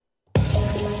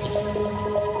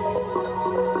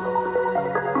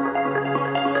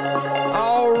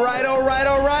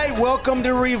Welcome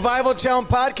to Revival Town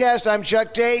Podcast. I'm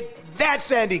Chuck Tate.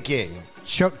 That's Andy King.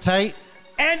 Chuck Tate.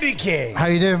 Andy King. How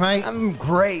you doing, mate? I'm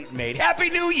great, mate.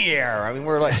 Happy New Year. I mean,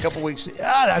 we're like a couple weeks into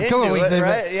in,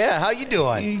 right? Yeah, how you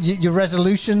doing? Your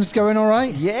resolutions going all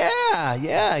right?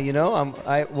 Yeah. You know,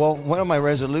 one of my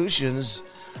resolutions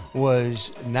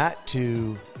was not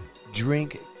to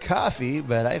drink coffee,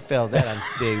 but I failed that on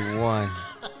day one.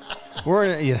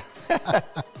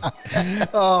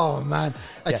 Oh man!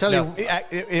 I tell you,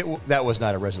 that was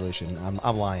not a resolution.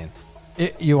 I'm lying.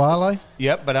 You are lying?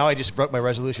 Yep, but now I just broke my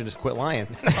resolution to quit lying.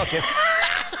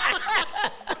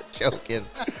 Joking.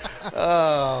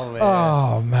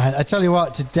 Oh man! I tell you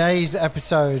what, today's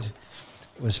episode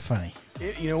was funny.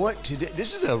 You know what?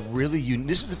 This is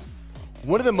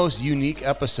one of the most unique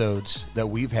episodes that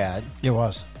we've had. It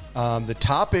was. The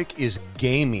topic is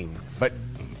gaming, but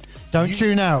don't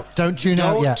tune out. Don't tune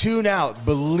out yet. Don't tune out.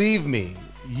 Believe me,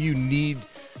 you need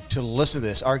to listen to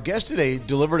this. Our guest today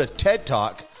delivered a TED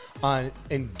Talk on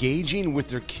engaging with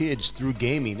their kids through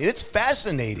gaming. And it's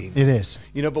fascinating. It is.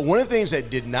 You know, but one of the things that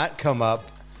did not come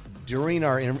up during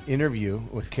our interview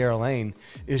with Caroline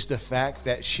is the fact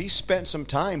that she spent some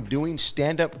time doing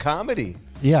stand-up comedy.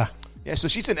 Yeah. Yeah, so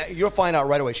you'll find out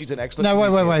right away. She's an excellent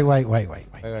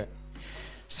wait.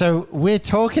 So we're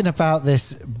talking about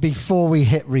this before we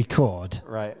hit record.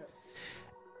 Right.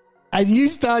 And you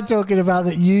start talking about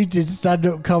that you did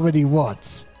stand-up comedy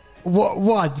once. What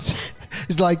once?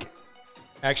 It's like...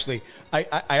 Actually, I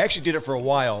actually did it for a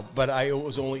while, but I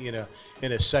was only in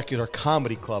a secular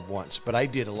comedy club once. But I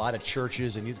did a lot of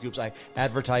churches and youth groups. I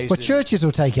advertised. But churches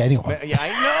will take it anyway. Yeah,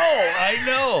 I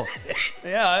know.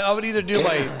 Yeah, I would either do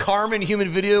my Carmen human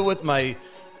video with my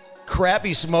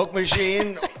crappy smoke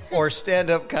machine or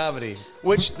stand-up comedy,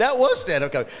 which that was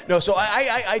stand-up comedy. No, so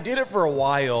I did it for a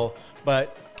while,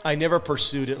 but I never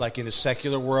pursued it like in the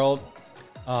secular world,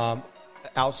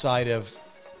 outside of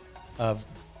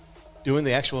doing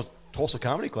the actual Tulsa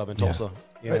Comedy Club in Tulsa.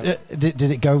 You know? Did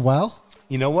it go well?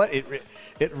 You know what?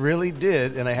 It really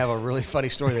did, and I have a really funny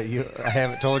story that I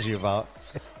haven't told you about.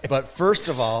 But first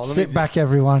of all, sit back,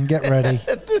 everyone, get ready.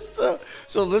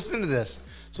 So listen to this.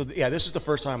 So this is the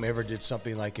first time I ever did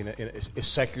something like in a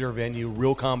secular venue,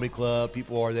 real comedy club.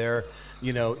 People are there,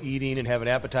 you know, eating and having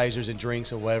appetizers and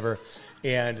drinks and whatever.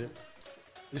 And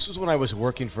this was when I was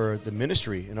working for the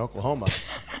ministry in Oklahoma.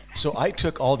 So I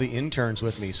took all the interns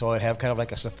with me, so I'd have kind of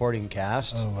like a supporting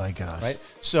cast. Oh my gosh! Right.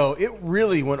 So it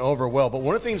really went over well. But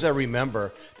one of the things I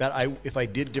remember that if I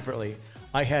did differently,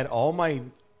 I had all my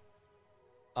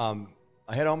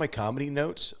comedy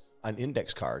notes on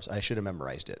index cards. I should have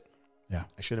memorized it. Yeah,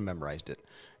 I should have memorized it,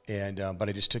 and but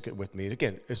I just took it with me. And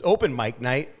again, it's open mic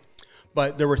night,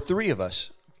 but there were 3 of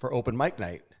us for open mic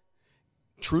night.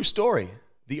 True story.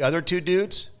 The other 2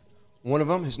 dudes, one of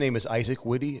them, his name is Isaac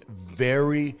Whitty,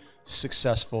 very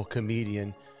successful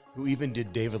comedian who even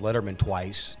did David Letterman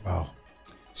twice. Wow.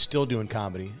 Still doing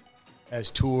comedy, has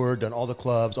toured, done all the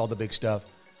clubs, all the big stuff.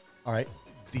 All right.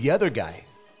 The other guy,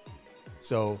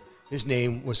 so his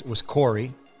name was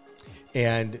Corey,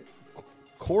 and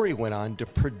Corey went on to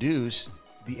produce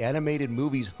the animated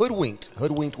movies Hoodwinked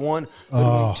 1,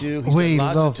 Hoodwinked 2. We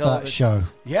love that show.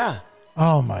 Yeah.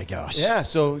 Oh my gosh. Yeah,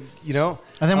 so, you know.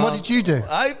 And then what did you do?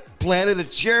 I planted a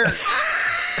church.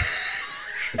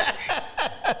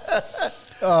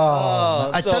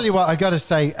 I tell you what, I got to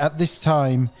say, at this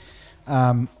time,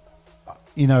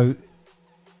 you know,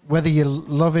 whether you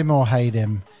love him or hate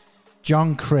him,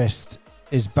 John Crist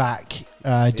is back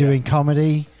doing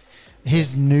comedy.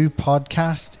 His new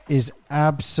podcast is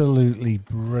absolutely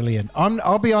brilliant.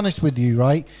 I'll be honest with you,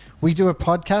 right? We do a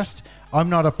podcast. I'm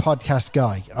not a podcast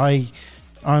guy.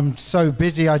 I'm so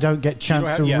busy I don't get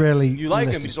chance to really You like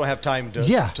listen. him, you just don't have time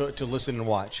to listen and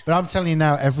watch. But I'm telling you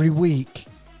now, every week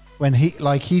when he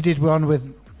did one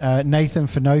with Nathan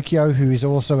Finocchio, who is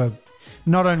also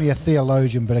not only a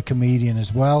theologian but a comedian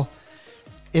as well.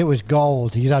 It was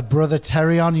gold. He's had Brother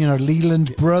Terry on, you know,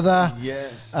 Leland brother.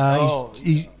 Yes.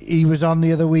 He was on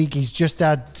the other week. He's just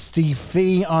had Steve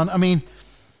Fee on. I mean,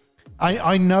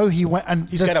 I know he went and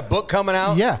he's got a book coming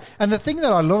out. Yeah. And the thing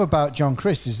that I love about John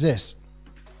Crist is this.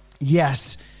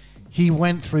 Yes, he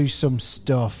went through some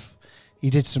stuff. He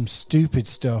did some stupid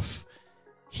stuff.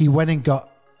 He went and got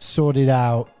sorted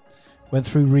out, went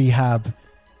through rehab.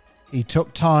 He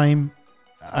took time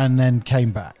and then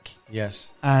came back.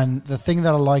 Yes. And the thing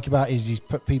that I like about it is he's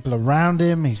put people around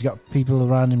him. He's got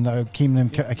people around him that are keeping him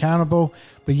accountable.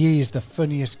 But he is the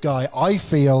funniest guy, I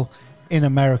feel, in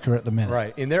America at the minute.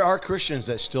 Right. And there are Christians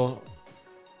that still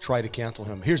try to cancel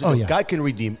him. Here's the deal. yeah. God can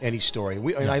redeem any story.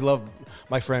 And I love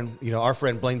my friend, our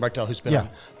friend Blaine Bartell, who's been on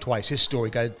twice. His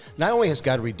story, God, not only has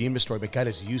God redeemed the story, but God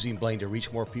is using Blaine to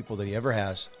reach more people than he ever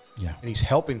has. Yeah. And he's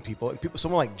helping people.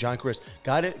 Someone like John Crist,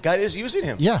 God is using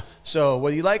him. Yeah. So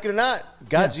whether you like it or not,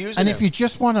 God's using him. And if you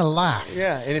just want to laugh.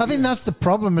 Yeah. And I think that's the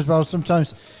problem as well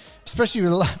sometimes, especially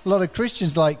with a lot of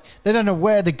Christians, like they don't know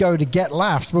where to go to get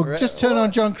laughs. Well, just turn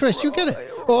on John Crist. You'll get it.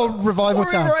 Or Revival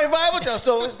Town. Revival Town.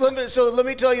 So let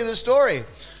me tell you the story.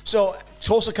 So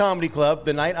Tulsa Comedy Club,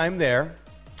 the night I'm there,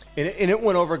 and it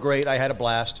went over great. I had a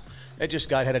blast.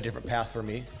 God had a different path for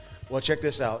me. Well, check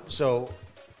this out. So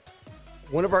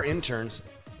one of our interns,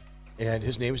 and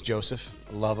his name is Joseph.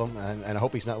 I love him, and I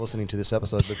hope he's not listening to this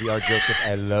episode, but if you are, Joseph,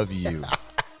 I love you.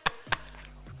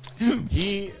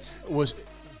 He was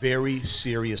very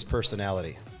serious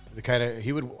personality.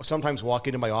 He would sometimes walk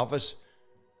into my office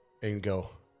and go,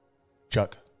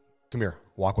 Chuck, come here,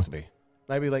 walk with me.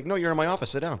 And I'd be like, no, you're in my office,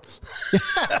 sit down.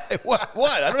 What?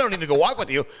 I don't need to go walk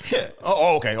with you.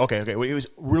 Oh, okay. Well, he was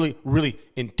really, really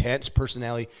intense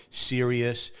personality,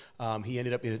 serious. He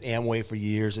ended up in Amway for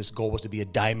years. His goal was to be a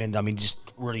diamond. I mean,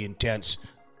 just really intense,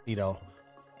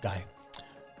 guy.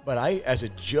 But I, as a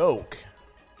joke,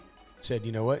 said,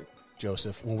 you know what,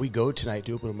 Joseph, when we go tonight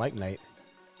to open mic night,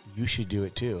 you should do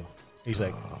it too. He's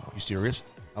like, you serious?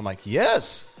 I'm like,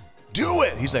 yes, do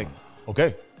it. He's like,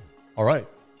 okay, all right.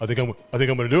 I think I'm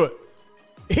going to do it.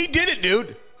 He did it,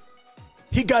 dude.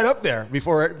 He got up there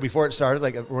before it started,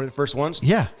 like one of the first ones.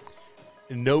 Yeah.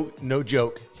 No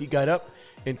joke. He got up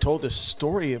and told this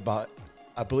story about,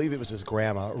 I believe it was his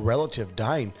grandma, a relative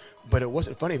dying, but it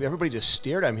wasn't funny. Everybody just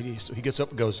stared at him. He gets up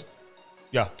and goes,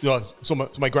 yeah, so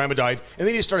my grandma died. And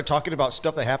then he just started talking about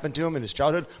stuff that happened to him in his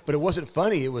childhood, but it wasn't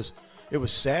funny. It was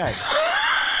sad.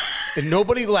 And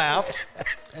nobody laughed.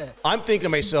 I'm thinking to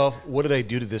myself, what did I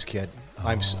do to this kid?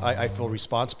 I feel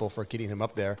responsible for getting him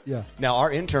up there. Yeah. Now,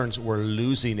 our interns were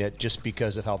losing it just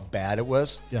because of how bad it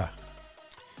was. Yeah.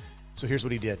 So here's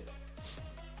what he did.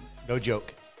 No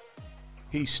joke.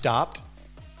 He stopped.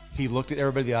 He looked at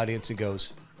everybody in the audience and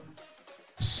goes,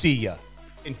 see ya.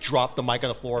 And dropped the mic on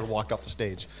the floor and walked off the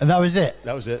stage. And that was it?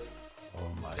 That was it.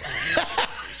 Oh, my God.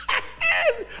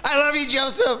 I love you,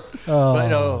 Joseph. Oh, but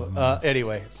no,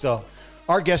 anyway, so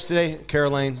our guest today,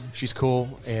 Caroline, she's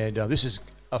cool. And this is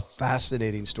a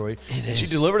fascinating story. It is. She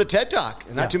delivered a TED Talk.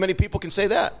 And not too many people can say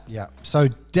that. Yeah. So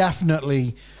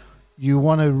definitely you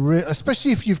want to,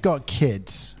 especially if you've got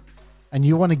kids and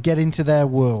you want to get into their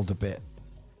world a bit.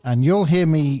 And you'll hear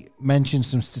me mention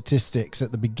some statistics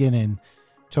at the beginning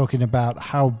talking about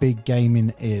how big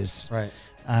gaming is. Right.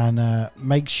 And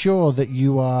make sure that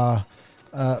you are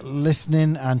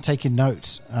listening and taking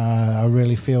notes. I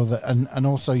really feel that. And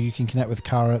also you can connect with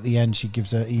Cara at the end. She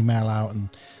gives her email out and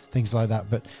things like that.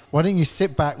 But why don't you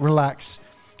sit back, relax,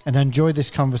 and enjoy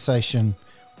this conversation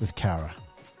with Cara.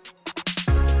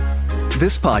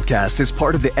 This podcast is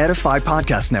part of the Edify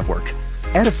Podcast Network.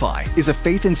 Edify is a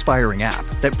faith-inspiring app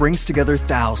that brings together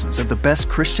thousands of the best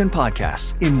Christian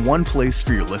podcasts in one place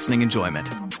for your listening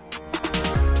enjoyment.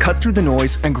 Cut through the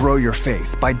noise and grow your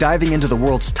faith by diving into the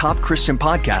world's top Christian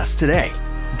podcasts today.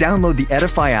 Download the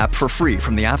Edify app for free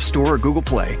from the App Store or Google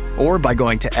Play, or by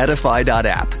going to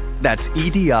edify.app. That's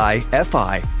EDIFI.app.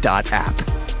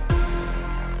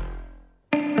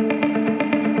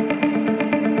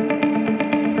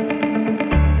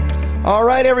 All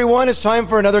right, everyone, it's time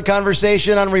for another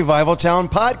conversation on Revival Town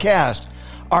Podcast.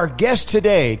 Our guest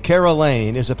today,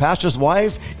 Caroline, is a pastor's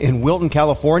wife in Wilton,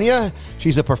 California.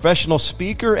 She's a professional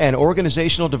speaker and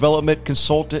organizational development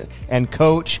consultant and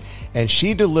coach, and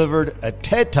she delivered a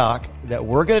TED Talk that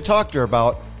we're going to talk to her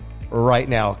about right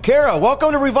now. Cara,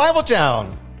 welcome to Revival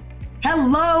Town.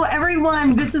 Hello,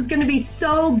 everyone. This is going to be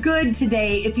so good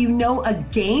today. If you know a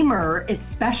gamer,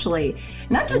 especially,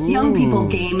 not just young people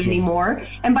game anymore.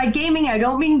 And by gaming, I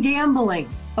don't mean gambling.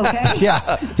 Okay.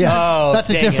 Yeah. Oh,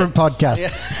 that's a different podcast.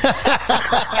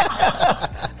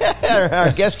 Yeah.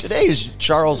 Our guest today is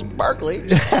Charles Barkley.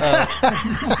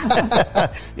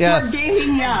 Yeah. For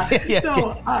gaming, yeah.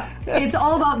 So it's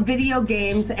all about video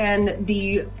games and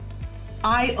the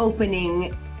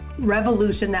eye-opening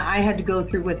revolution that I had to go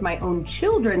through with my own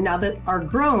children now that are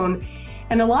grown.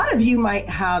 And a lot of you might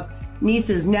have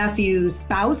nieces, nephews,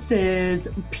 spouses,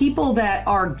 people that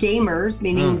are gamers,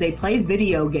 meaning they play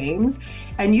video games,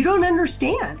 and you don't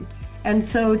understand. And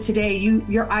so today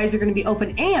your eyes are going to be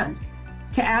open. And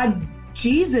to add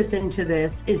Jesus into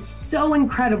this is so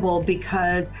incredible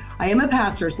because I am a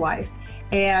pastor's wife.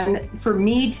 And for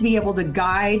me to be able to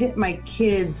guide my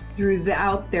kids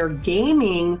throughout their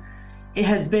gaming, it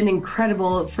has been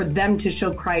incredible for them to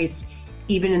show Christ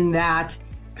even in that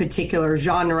particular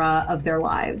genre of their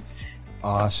lives.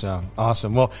 Awesome.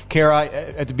 Well, Kara,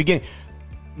 at the beginning,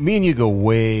 me and you go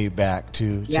way back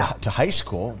to high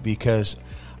school, because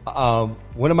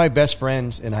one of my best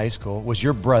friends in high school was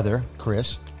your brother,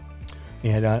 Chris,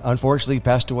 and unfortunately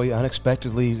passed away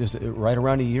unexpectedly just right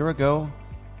around a year ago.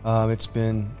 It's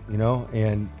been,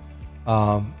 and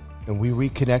we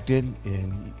reconnected,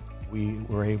 and we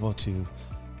were able to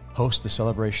host the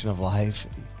celebration of life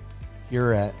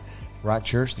here at Rock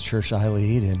Church, the church I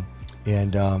lead,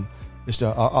 and just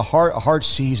a hard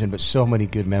season, but so many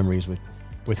good memories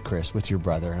with Chris, with your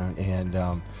brother,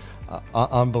 and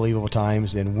unbelievable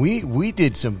times. And we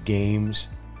did some games.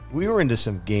 We were into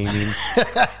some gaming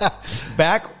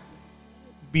back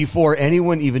before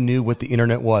anyone even knew what the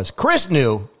internet was. Chris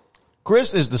knew.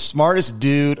 Chris is the smartest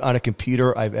dude on a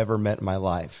computer I've ever met in my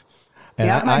life.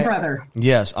 And my brother.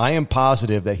 Yes, I am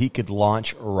positive that he could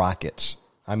launch rockets.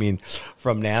 I mean,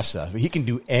 from NASA, he could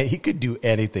do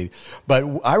anything.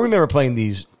 But I remember playing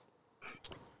these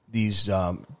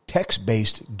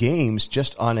text-based games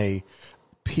just on a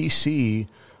PC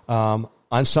on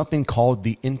something called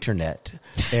the internet.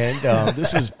 And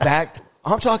this was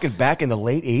I'm talking back in the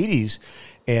late 80s.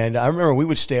 And I remember we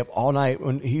would stay up all night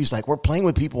when he was like, we're playing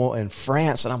with people in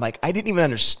France. And I'm like, I didn't even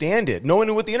understand it. No one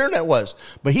knew what the internet was,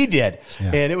 but he did.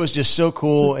 Yeah. And it was just so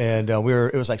cool. And it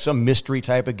was like some mystery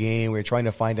type of game. We were trying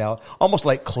to find out, almost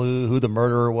like Clue, who the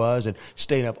murderer was, and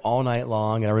staying up all night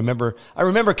long. And I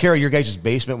remember, Carrie, your guys'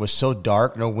 basement was so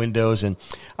dark, no windows. And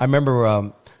I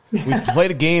remember we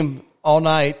played a game all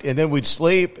night, and then we'd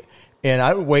sleep, and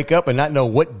I would wake up and not know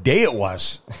what day it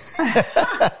was.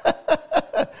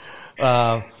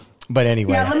 But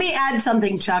anyway. Yeah, let me add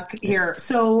something, Chuck, here.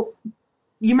 So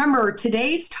you remember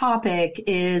today's topic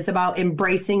is about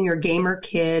embracing your gamer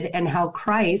kid and how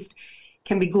Christ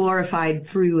can be glorified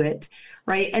through it,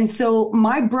 right? And so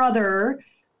my brother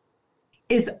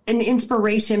is an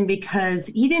inspiration because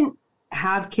he didn't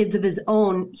have kids of his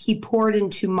own. He poured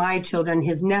into my children,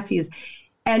 his nephews,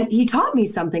 and he taught me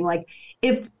something like,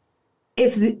 if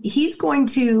he's going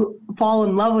to fall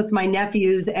in love with my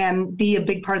nephews and be a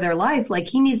big part of their life, like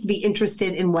he needs to be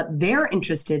interested in what they're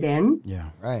interested in. Yeah.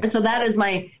 Right. And so that is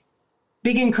my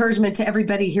big encouragement to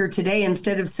everybody here today.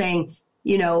 Instead of saying,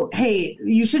 hey,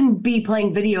 you shouldn't be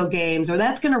playing video games, or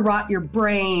that's going to rot your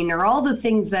brain, or all the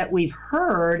things that we've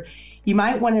heard, you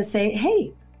might want to say,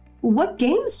 hey, what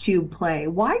games do you play?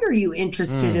 Why are you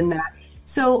interested in that?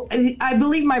 So I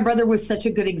believe my brother was such a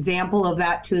good example of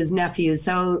that to his nephews.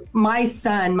 So my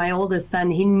son, my oldest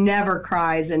son, he never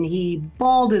cries, and he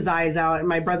bawled his eyes out at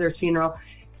my brother's funeral.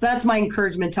 So that's my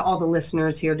encouragement to all the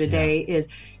listeners here today is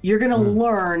you're going to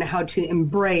learn how to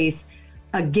embrace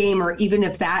a gamer, even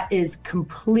if that is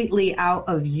completely out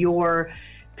of your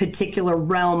particular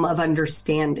realm of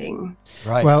understanding.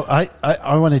 Right. Well,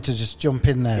 I wanted to just jump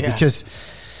in there because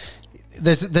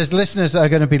there's listeners that are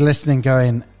going to be listening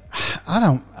going, I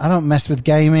don't mess with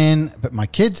gaming, but my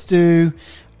kids do.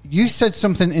 You said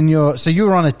something so you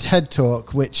were on a TED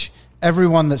Talk, which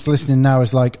everyone that's listening now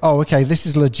is like, oh, okay, this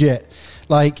is legit.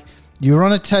 Like, you were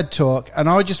on a TED Talk, and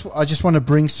I just want to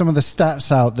bring some of the stats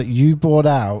out that you brought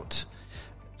out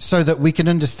so that we can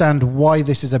understand why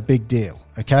this is a big deal.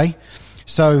 Okay.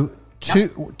 So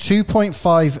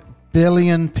 2.5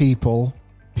 billion people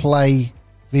play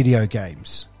video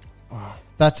games. Wow.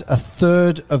 That's a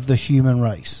third of the human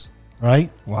race, right?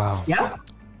 Wow. Yeah.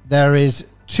 There is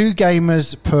 2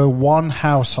 gamers per 1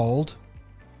 household.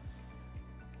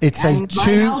 It's and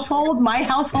my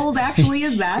household actually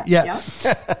is that. Yeah.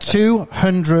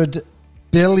 $200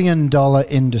 billion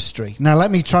industry. Now, let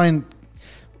me try and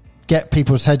get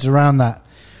people's heads around that.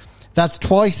 That's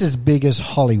twice as big as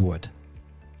Hollywood.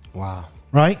 Wow.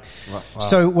 Right? Wow.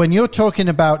 So when you're talking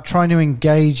about trying to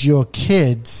engage your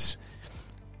kids,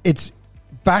 it's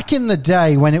back in the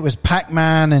day when it was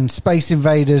Pac-Man and Space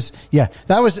Invaders. Yeah,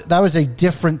 that was a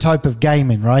different type of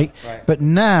gaming, right? But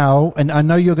now, and I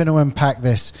know you're going to unpack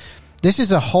this, this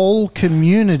is a whole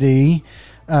community,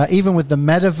 even with the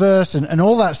metaverse and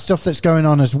all that stuff that's going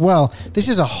on as well. This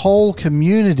is a whole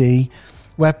community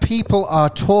where people are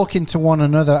talking to one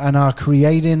another and are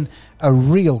creating a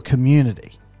real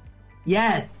community.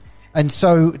 Yes. And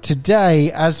so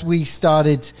today, as we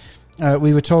started...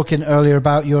 we were talking earlier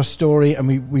about your story, and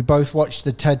we both watched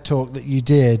the TED Talk that you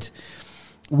did.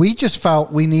 We just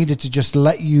felt we needed to just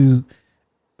let you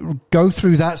go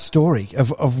through that story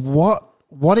of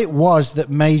what it was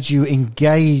that made you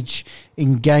engage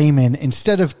in gaming.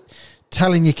 Instead of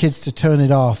telling your kids to turn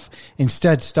it off,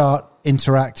 instead start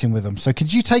interacting with them. So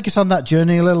could you take us on that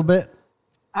journey a little bit?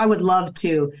 I would love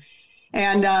to.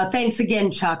 And thanks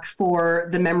again, Chuck, for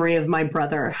the memory of my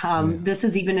brother. This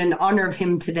is even in honor of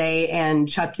him today. And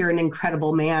Chuck, you're an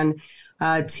incredible man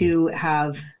to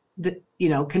have,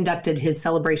 conducted his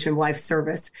celebration of life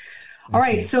service. All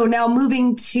right. So now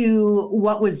moving to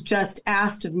what was just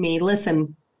asked of me.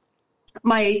 Listen,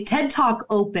 my TED Talk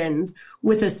opens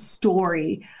with a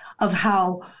story of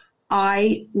how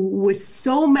I was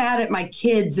so mad at my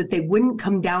kids that they wouldn't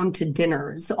come down to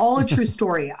dinner. It's all a true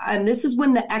story. And this is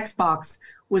when the Xbox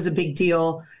was a big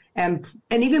deal and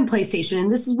even PlayStation.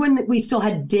 And this is when we still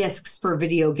had discs for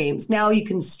video games. Now you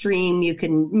can stream,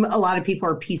 a lot of people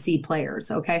are PC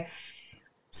players. Okay.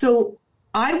 So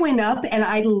I went up and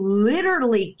I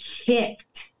literally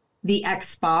kicked the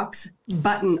Xbox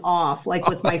button off, like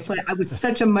with my foot. I was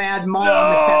such a mad mom.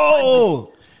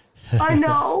 No! I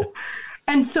know.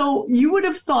 And so you would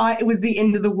have thought it was the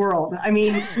end of the world. I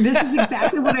mean, this is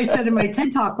exactly what I said in my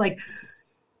TED Talk. Like,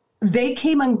 they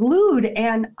came unglued,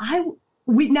 and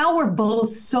we're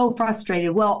both so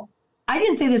frustrated. Well, I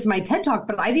didn't say this in my TED Talk,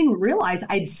 but I didn't realize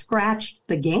I'd scratched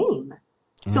the game.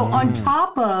 So on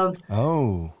top of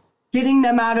getting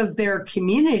them out of their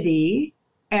community,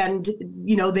 and,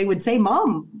 they would say,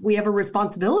 Mom, we have a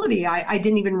responsibility. I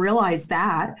didn't even realize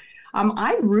that.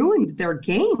 I ruined their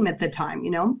game at the time,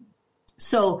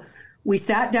 So we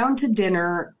sat down to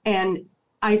dinner, and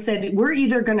I said, we're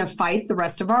either going to fight the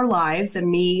rest of our lives and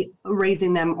me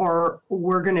raising them, or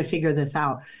we're going to figure this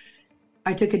out.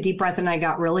 I took a deep breath and I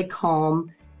got really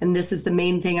calm. And this is the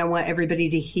main thing I want everybody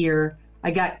to hear.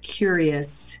 I got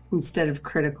curious instead of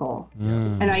critical.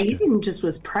 And I even just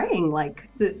was praying, like,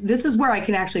 this is where I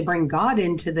can actually bring God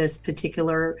into this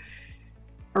particular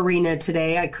arena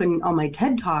today. I couldn't on my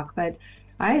TED Talk, but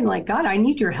I'm like, God, I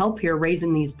need your help here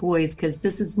raising these boys, because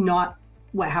this is not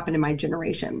what happened in my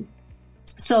generation.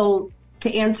 So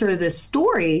to answer this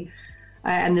story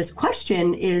and this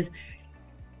question is,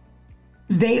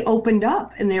 they opened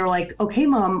up and they were like, okay,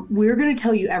 Mom, we're going to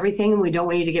tell you everything and we don't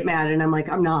want you to get mad. And I'm like,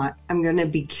 I'm not. I'm going to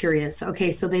be curious.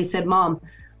 Okay, so they said, Mom,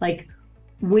 like,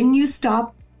 when you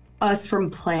stop us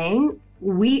from playing,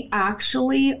 we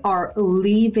actually are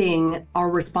leaving our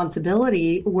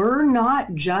responsibility. We're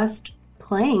not just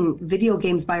playing video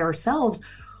games by ourselves.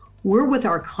 We're with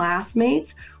our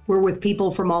classmates. We're with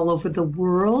people from all over the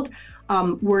world.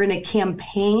 We're in a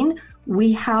campaign.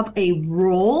 We have a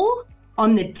role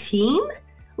on the team.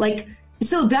 Like,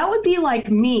 so that would be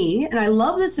like me. And I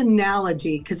love this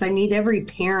analogy because I need every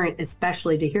parent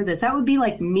especially to hear this. That would be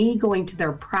like me going to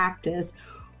their practice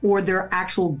or their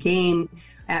actual game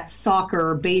at soccer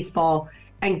or baseball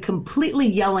and completely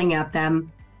yelling at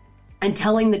them and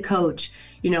telling the coach,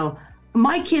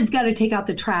 my kid's got to take out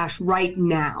the trash right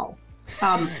now.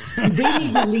 They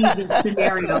need to leave this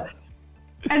scenario.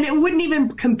 And it wouldn't even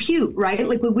compute, right?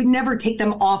 Like, we would never take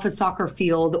them off a soccer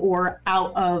field or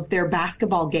out of their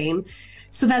basketball game.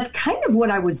 So that's kind of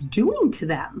what I was doing to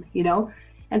them,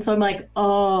 And so I'm like,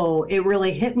 oh, it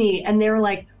really hit me. And they were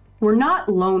like, we're not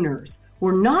loners.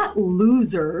 We're not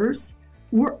losers.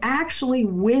 We're actually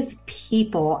with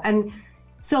people. And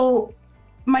so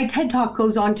my TED Talk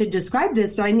goes on to describe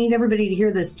this, but I need everybody to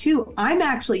hear this too.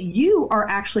 You are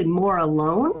actually more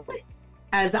alone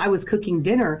as I was cooking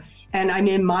dinner and I'm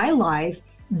in my life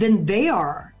than they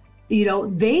are.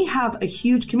 They have a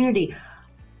huge community.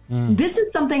 This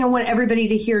is something I want everybody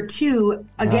to hear too.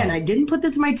 Again, I didn't put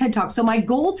this in my TED Talk. So my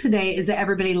goal today is that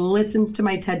everybody listens to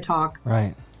my TED Talk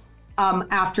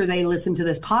after they listen to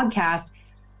this podcast,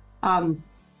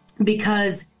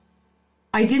 because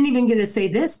I didn't even get to say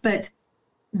this, but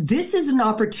this is an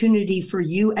opportunity for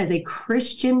you as a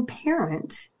Christian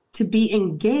parent to be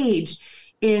engaged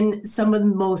in some of the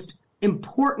most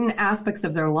important aspects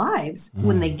of their lives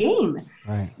when they game,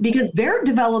 because they're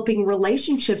developing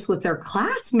relationships with their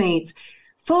classmates.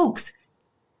 Folks,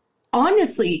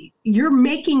 honestly, you're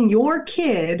making your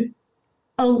kid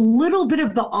a little bit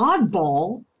of the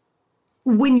oddball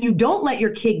when you don't let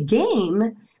your kid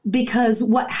game, because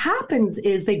what happens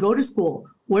is they go to school.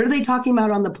 What are they talking about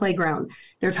on the playground?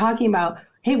 They're talking about,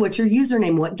 hey, what's your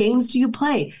username? What games do you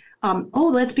play?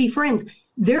 Let's be friends.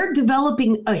 They're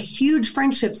developing a huge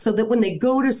friendship so that when they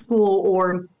go to school,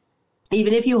 or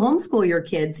even if you homeschool your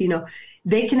kids,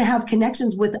 they can have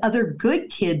connections with other good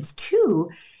kids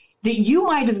too that you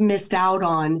might have missed out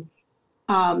on.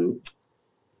 And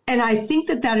I think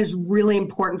that is really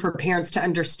important for parents to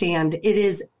understand. It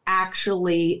is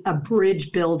actually a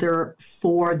bridge builder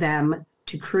for them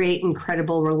to create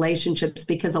incredible relationships,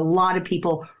 because a lot of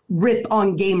people rip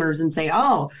on gamers and say,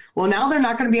 oh, well, now they're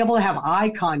not going to be able to have eye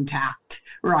contact,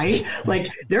 right? Like,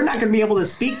 they're not going to be able to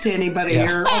speak to anybody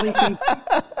or all these things.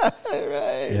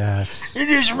 Right. Yes. You're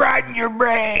just rotting your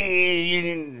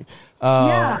brain.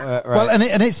 Yeah. Right. Well, and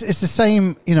it's the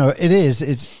same. You know, it's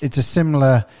a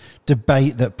similar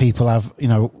debate that people have. You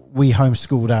know, we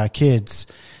homeschooled our kids,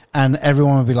 and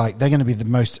everyone would be like, they're going to be the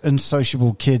most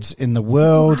unsociable kids in the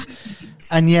world,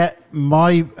 and yet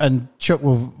and Chuck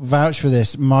will vouch for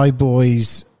this. My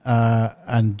boys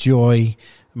and Joy,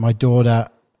 my daughter,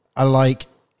 are like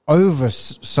over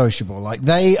sociable. Like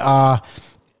they're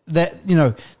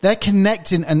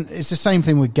connecting, and it's the same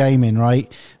thing with gaming,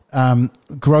 right?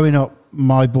 Growing up,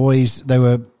 my boys, they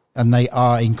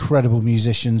are incredible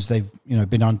musicians. They've,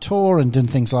 been on tour and done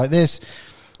things like this,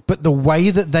 but the way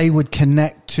that they would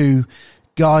connect to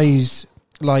guys,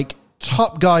 like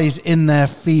top guys in their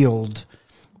field,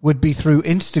 would be through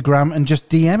Instagram and just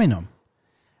DMing them.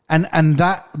 And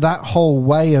that whole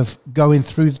way of going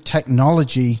through the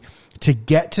technology to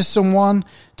get to someone,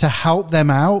 to help them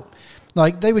out,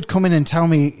 like they would come in and tell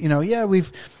me,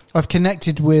 I've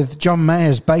connected with John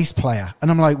Mayer's bass player. And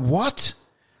I'm like, what?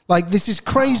 Like, this is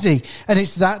crazy. And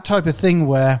it's that type of thing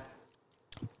where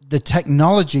the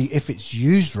technology, if it's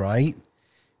used right,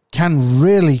 can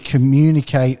really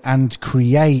communicate and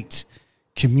create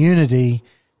community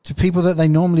to people that they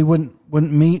normally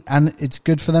wouldn't meet. And it's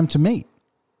good for them to meet.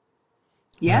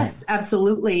 Yes,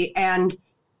 absolutely. And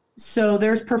so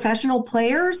there's professional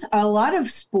players, a lot of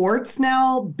sports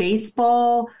now,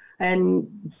 baseball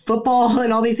and football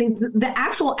and all these things. The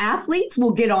actual athletes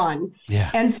will get on.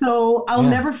 Yeah. And so I'll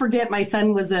never forget, my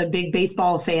son was a big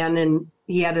baseball fan and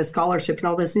he had a scholarship and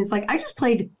all this. And he's like, I just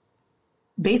played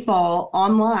baseball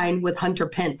online with Hunter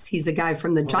Pence. He's a guy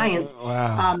from the Giants.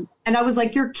 Wow. And I was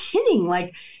like, you're kidding.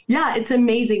 Like, yeah, it's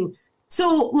amazing.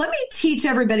 So let me teach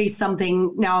everybody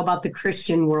something now about the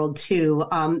Christian world too.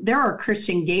 There are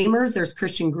Christian gamers. There's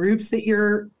Christian groups that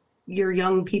your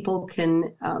young people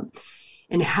can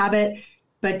inhabit.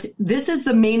 But this is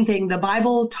the main thing. The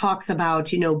Bible talks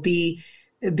about, be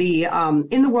in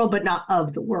the world, but not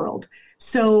of the world.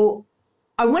 So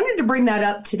I wanted to bring that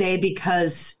up today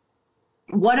because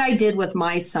what I did with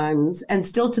my sons, and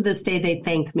still to this day, they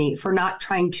thank me for not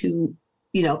trying to,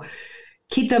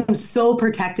 keep them so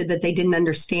protected that they didn't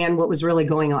understand what was really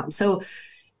going on. So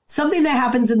something that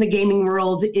happens in the gaming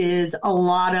world is a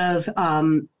lot of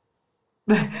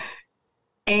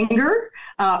anger,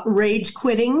 rage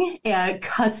quitting,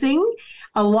 cussing,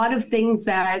 a lot of things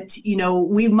that,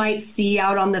 we might see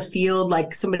out on the field,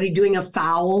 like somebody doing a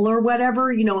foul or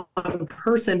whatever, in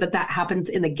person, but that happens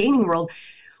in the gaming world.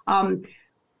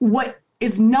 What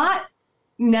is not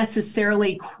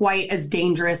necessarily quite as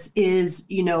dangerous is,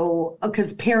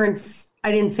 because parents,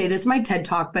 I didn't say this in my TED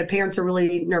talk, but parents are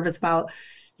really nervous about,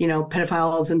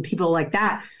 pedophiles and people like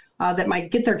that, that might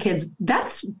get their kids.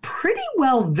 That's pretty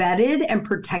well vetted and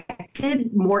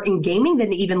protected more in gaming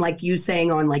than even like you saying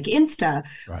on like Insta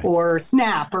or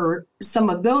Snap or some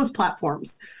of those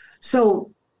platforms.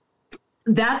 So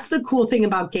that's the cool thing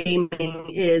about gaming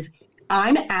is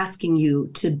I'm asking you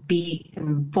to be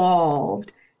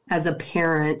involved as a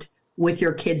parent with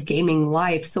your kids' gaming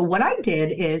life. So what I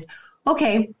did is,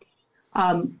 okay,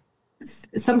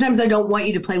 sometimes I don't want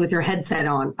you to play with your headset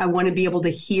on. I want to be able to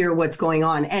hear what's going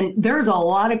on. And there's a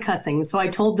lot of cussing. So I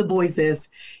told the boys this,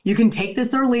 you can take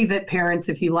this or leave it, parents,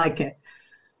 if you like it.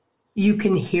 You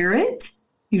can hear it.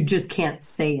 You just can't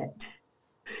say it.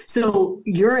 So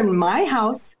you're in my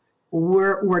house.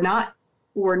 We're not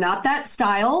that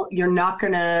style. You're not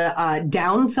going to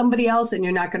down somebody else and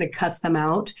you're not going to cuss them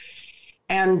out.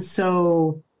 And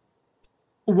so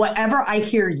whatever I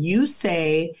hear you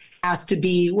say has to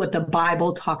be what the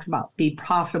Bible talks about. Be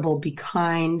profitable, be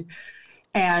kind.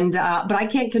 And, but I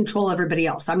can't control everybody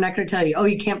else. I'm not going to tell you, oh,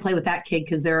 you can't play with that kid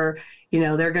because they're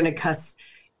going to cuss.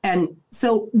 And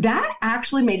so that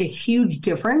actually made a huge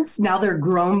difference. Now they're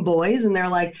grown boys and they're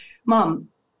like, Mom,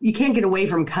 you can't get away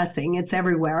from cussing. It's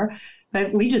everywhere.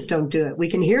 But we just don't do it. We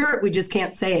can hear it. We just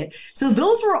can't say it. So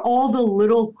those were all the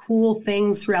little cool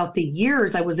things throughout the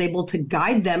years I was able to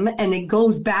guide them. And it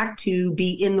goes back to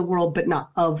be in the world, but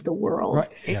not of the world. Right.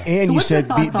 Yeah. And so you said,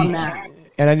 thoughts on that?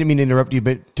 And I didn't mean to interrupt you,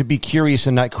 but to be curious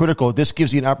and not critical, this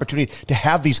gives you an opportunity to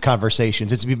have these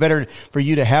conversations. It's be better for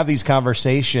you to have these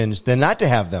conversations than not to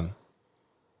have them.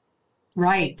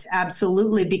 Right.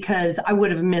 Absolutely. Because I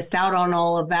would have missed out on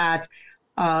all of that.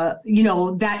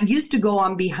 That used to go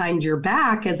on behind your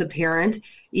back as a parent,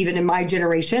 even in my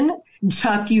generation.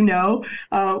 Chuck,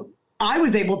 I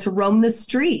was able to roam the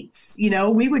streets.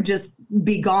 We would just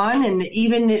be gone. And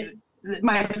even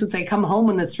my ex would say, come home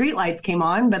when the street lights came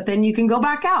on, but then you can go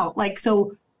back out.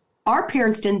 So our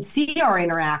parents didn't see our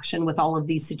interaction with all of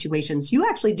these situations. You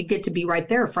actually did get to be right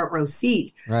there, front row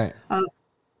seat. Right.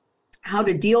 How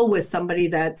to deal with somebody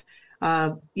that's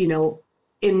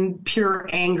in pure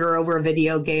anger over a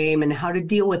video game and how to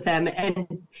deal with them.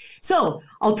 And so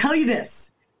I'll tell you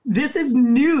this. This is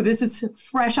new. This is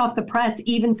fresh off the press,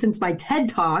 even since my TED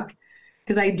Talk,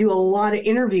 because I do a lot of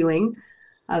interviewing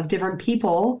of different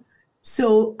people.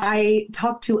 So I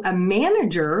talked to a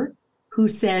manager who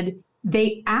said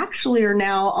they actually are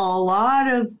now, a lot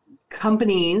of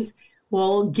companies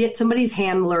will get somebody's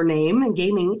handler name in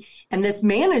gaming. And this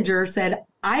manager said,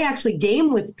 I actually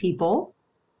game with people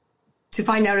to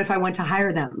find out if I want to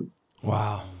hire them.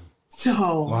 Wow.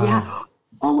 So, yeah.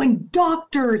 Oh, and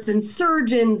doctors and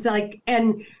surgeons,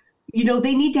 and,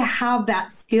 they need to have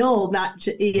that skill, not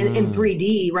in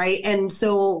 3D, right? And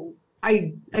so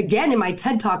again, in my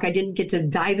TED Talk, I didn't get to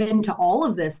dive into all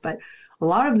of this, but a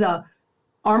lot of the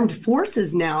armed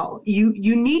forces now,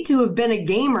 you need to have been a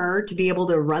gamer to be able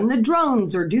to run the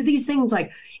drones or do these things.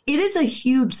 Like, it is a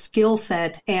huge skill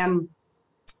set. And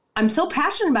I'm so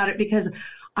passionate about it because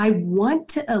I want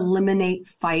to eliminate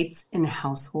fights in the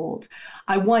household.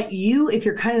 I want you, if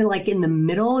you're kind of like in the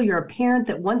middle, you're a parent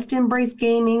that wants to embrace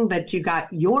gaming, but you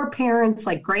got your parents,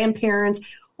 like grandparents,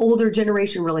 older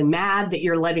generation, really mad that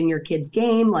you're letting your kids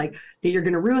game, like that you're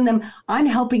going to ruin them. I'm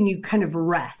helping you kind of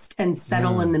rest and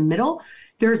settle in the middle.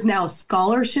 There's now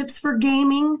scholarships for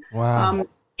gaming. Wow.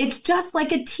 It's just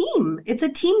like a team. It's a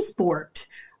team sport.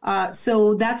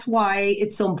 So that's why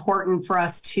it's so important for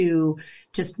us to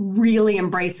just really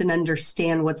embrace and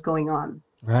understand what's going on.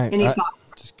 Right. Any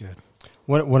thoughts? That's good.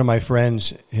 One of my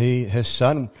friends, his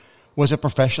son was a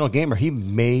professional gamer. He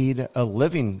made a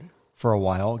living for a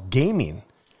while gaming.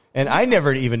 And I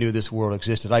never even knew this world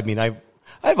existed. I mean,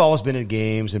 I've always been in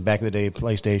games, and back in the day,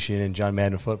 PlayStation and John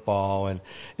Madden football, and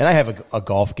I have a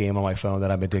golf game on my phone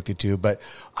that I'm addicted to. But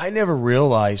I never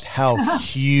realized how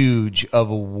huge of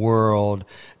a world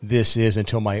this is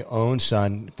until my own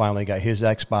son finally got his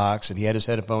Xbox, and he had his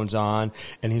headphones on,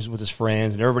 and he's with his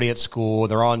friends, and everybody at school,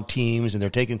 they're on teams, and they're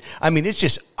taking. I mean, it's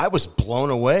just, I was blown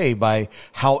away by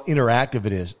how interactive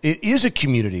it is. It is a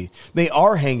community. They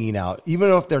are hanging out,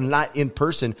 even if they're not in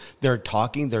person. They're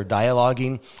talking, they're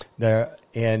dialoguing,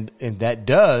 and that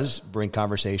does bring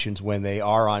conversations when they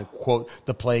are on, quote,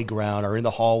 the playground or in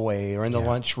the hallway or in the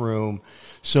lunchroom.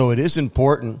 So it is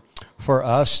important for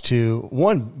us to,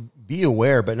 one, be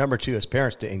aware, but number two, as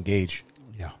parents, to engage.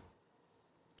 Yeah.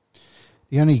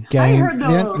 The only game,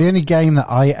 the only game that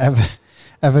I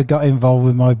ever got involved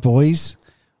with my boys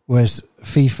was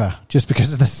FIFA, just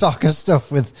because of the soccer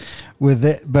stuff with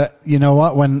it. But you know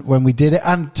what? When we did it,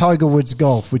 and Tiger Woods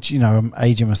golf, which, I'm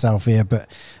aging myself here, but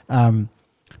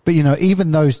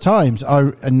even those times, I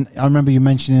remember you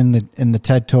mentioning in the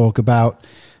TED Talk about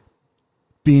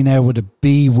being able to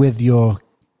be with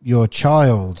your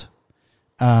child,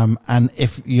 and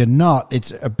if you're not,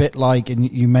 it's a bit like, and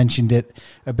you mentioned it,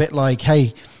 a bit like,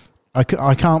 hey, I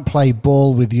can't play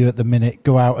ball with you at the minute.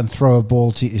 Go out and throw a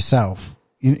ball to yourself.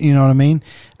 You know what I mean?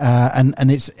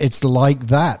 And it's like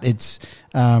that. It's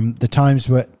the times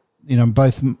where,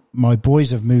 both my boys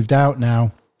have moved out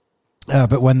now,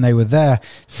 but when they were there,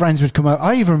 friends would come out.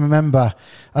 I even remember,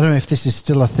 I don't know if this is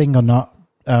still a thing or not,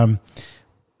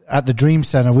 at the Dream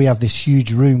Center, we have this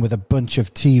huge room with a bunch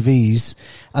of TVs,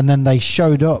 and then they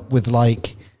showed up with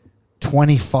like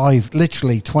 25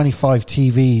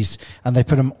 TVs, and they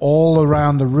put them all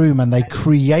around the room, and they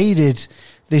created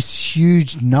this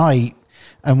huge night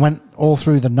and went all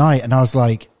through the night. And I was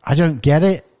like, I don't get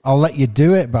it. I'll let you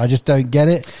do it, but I just don't get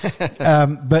it.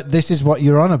 But this is what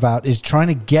you're on about, is trying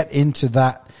to get into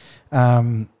that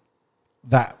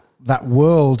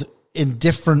world in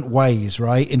different ways,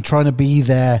 right? And trying to be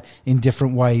there in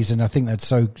different ways. And I think that's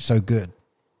so good.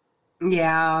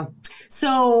 Yeah.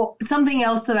 So something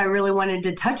else that I really wanted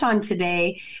to touch on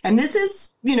today, and this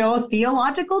is, a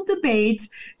theological debate.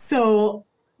 So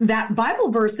that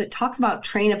Bible verse that talks about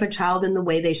train up a child in the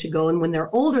way they should go, and when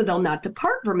they're older, they'll not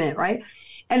depart from it, right?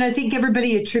 And I think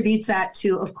everybody attributes that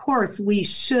to, of course, we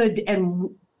should and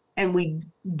we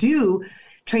do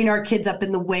train our kids up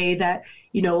in the way that,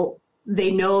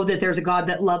 they know that there's a God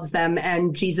that loves them,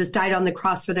 and Jesus died on the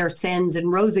cross for their sins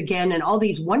and rose again, and all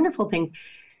these wonderful things.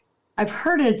 I've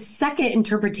heard a second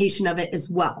interpretation of it as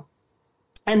well.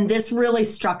 And this really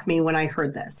struck me when I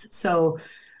heard this. So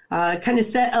kind of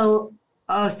set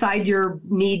aside your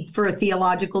need for a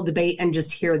theological debate and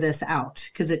just hear this out,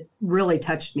 because it really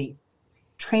touched me.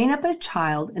 Train up a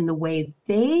child in the way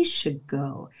they should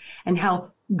go, and how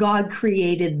God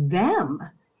created them,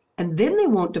 and then they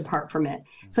won't depart from it.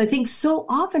 So I think so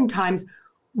oftentimes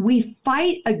we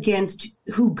fight against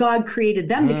who God created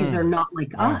them because they're not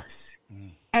like us.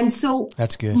 And so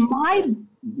that's good.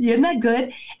 Isn't that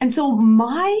good? And so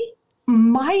my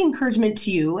encouragement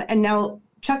to you, and now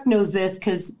Chuck knows this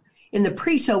because in the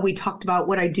pre-show, we talked about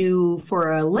what I do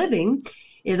for a living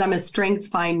is I'm a strength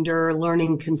finder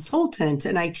learning consultant.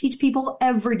 And I teach people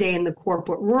every day in the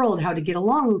corporate world how to get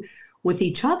along with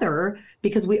each other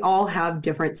because we all have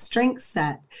different strength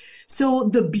set. So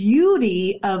the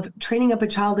beauty of training up a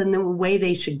child in the way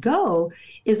they should go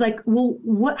is like,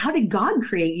 well, how did God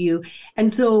create you?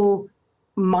 And so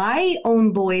my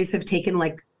own boys have taken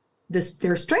like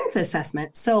their strength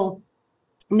assessment. So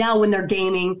now when they're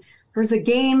gaming, there's a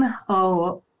game.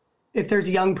 Oh, if there's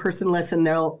a young person listen,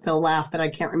 they'll laugh that I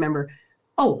can't remember.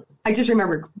 Oh, I just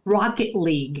remembered Rocket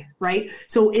League, right?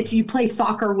 So it's you play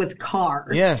soccer with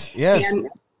cars. Yes. And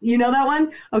you know that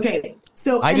one? Okay.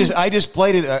 So I just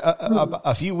played it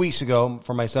a few weeks ago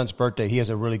for my son's birthday. He has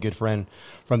a really good friend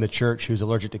from the church who's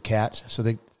allergic to cats, so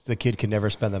the kid can never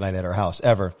spend the night at our house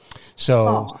ever.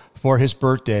 So for his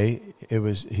birthday,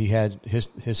 he had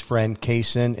his friend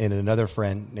Kaysen and another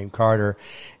friend named Carter,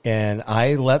 and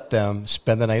I let them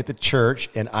spend the night at the church,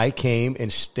 and I came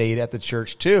and stayed at the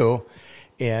church too,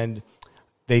 and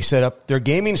they set up their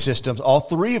gaming systems. All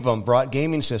three of them brought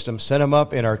gaming systems, set them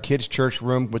up in our kids' church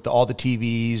room with all the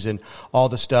TVs and all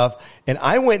the stuff. And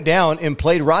I went down and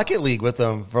played Rocket League with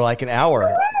them for like an hour.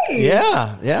 Right.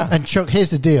 Yeah. And Chuck, here's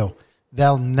the deal.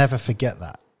 They'll never forget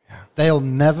that. Yeah. They'll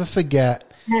never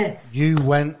forget you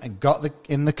went and got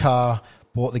in the car,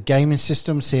 bought the gaming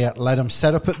systems here, let them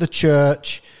set up at the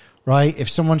church, right? If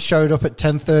someone showed up at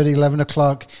 10:30, 11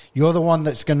 o'clock, you're the one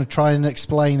that's going to try and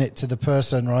explain it to the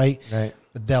person, right? Right.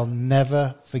 But they'll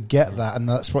never forget that. And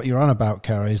that's what you're on about,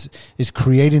 Kara, is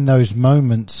creating those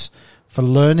moments for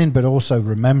learning, but also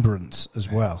remembrance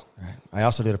as well. Right. I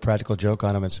also did a practical joke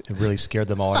on them. It really scared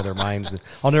them all out of their minds.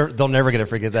 They'll never get to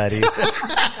forget that either.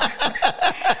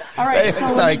 All right. So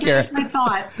sorry, let me finish my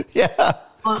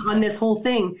thought on this whole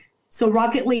thing. So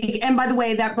Rocket League, and by the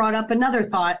way, that brought up another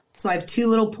thought. So I have two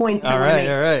little points. All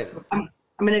right. I'm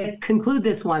going to conclude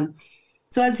this one.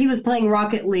 So as he was playing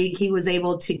Rocket League, he was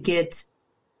able to get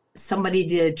somebody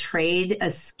to trade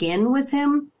a skin with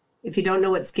him. If you don't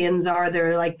know what skins are,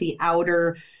 they're like the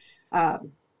outer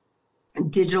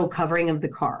digital covering of the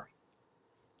car.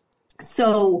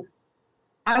 So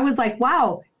I was like,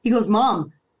 wow. He goes,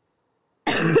 Mom.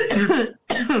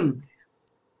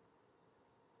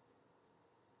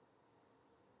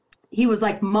 He was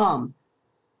like, Mom,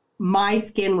 my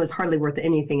skin was hardly worth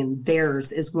anything and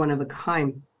theirs is one of a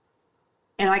kind.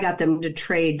 And I got them to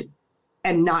trade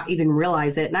and not even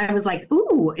realize it. And I was like,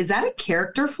 ooh, is that a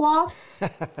character flaw?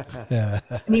 And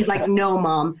he's like, no,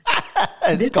 Mom.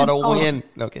 It's called a win.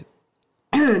 No kid.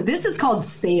 This is called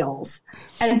sales.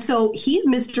 And so he's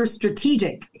Mr.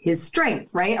 Strategic, his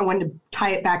strength, right? I wanted to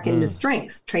tie it back into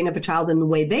strengths, train up a child in the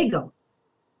way they go.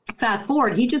 Fast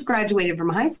forward, he just graduated from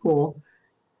high school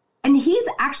and he's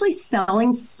actually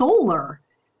selling solar,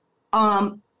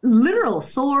 literal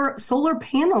solar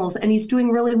panels, and he's doing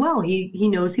really well. He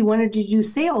knows he wanted to do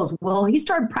sales. Well, he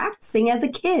started practicing as a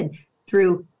kid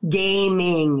through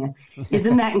gaming.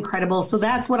 Isn't that incredible? So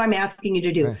that's what I'm asking you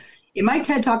to do. Right. In my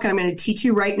TED Talk, I'm going to teach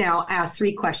you right now, ask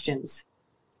 3 questions.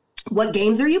 What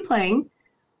games are you playing?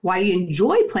 Why do you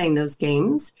enjoy playing those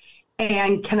games?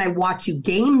 And can I watch you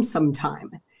game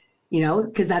sometime? You know,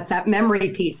 because that's that memory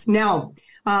piece. Now,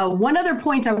 one other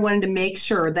point I wanted to make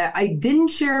sure that I didn't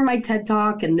share in my TED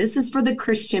Talk, and this is for the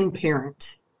Christian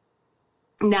parent.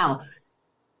 Now,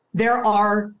 there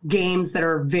are games that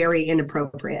are very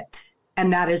inappropriate,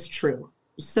 and that is true.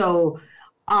 So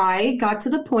I got to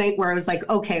the point where I was like,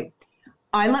 okay,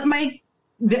 I let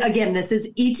again, this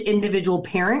is each individual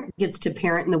parent gets to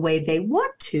parent in the way they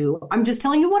want to. I'm just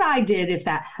telling you what I did, if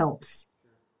that helps.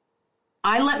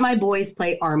 I let my boys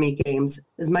play army games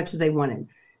as much as they wanted.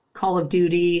 Call of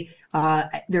Duty,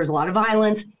 there's a lot of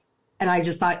violence. And I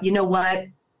just thought, you know what?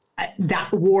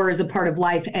 That war is a part of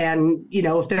life. And, you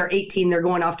know, if they're 18, they're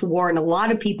going off to war. And a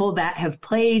lot of people that have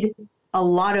played a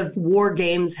lot of war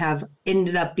games have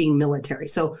ended up being military.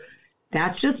 So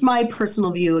that's just my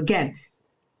personal view. Again,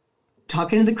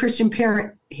 talking to the Christian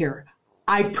parent here.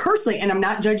 I personally, and I'm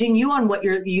not judging you on what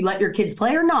you let your kids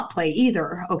play or not play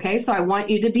either. Okay. So I want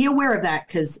you to be aware of that,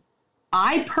 because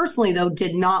I personally, though,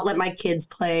 did not let my kids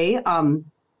play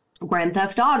Grand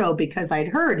Theft Auto, because I'd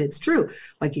heard it's true.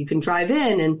 Like, you can drive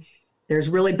in and there's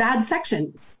really bad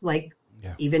sections, like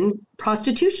even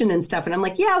prostitution and stuff. And I'm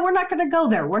like, yeah, we're not going to go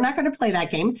there. We're not going to play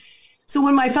that game. So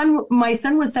when my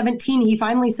son was 17, he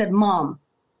finally said, Mom,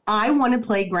 I want to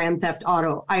play Grand Theft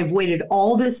Auto. I've waited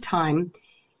all this time.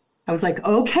 I was like,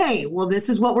 okay, well, this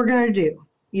is what we're going to do.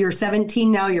 You're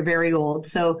 17 now. You're very old.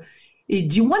 So do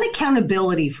you want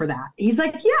accountability for that? He's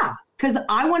like, yeah, because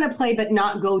I want to play but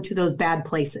not go to those bad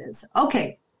places.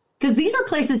 Okay, because these are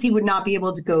places he would not be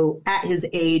able to go at his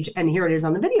age. And here it is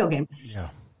on the video game. Yeah.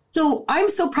 So I'm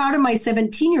so proud of my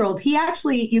 17-year-old. He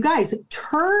actually, you guys,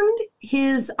 turned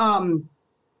his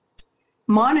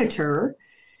monitor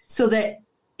so that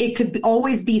it could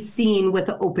always be seen with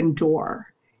an open door.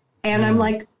 And I'm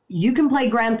like, you can play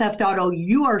Grand Theft Auto.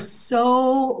 You are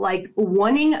so like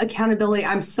wanting accountability.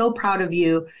 I'm so proud of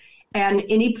you. And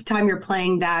anytime you're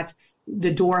playing that,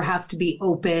 the door has to be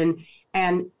open.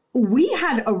 And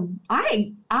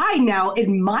I now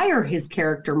admire his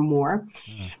character more.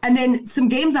 And then some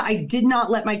games that I did not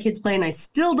let my kids play, and I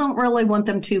still don't really want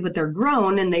them to, but they're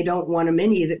grown and they don't want them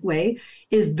anyway,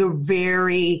 is the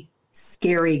very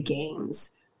scary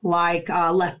games like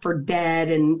Left 4 Dead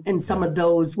and some of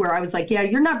those where I was like, yeah,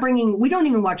 we don't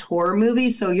even watch horror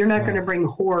movies, so you're not going to bring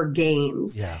horror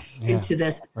games into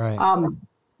this. Right.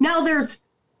 Now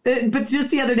but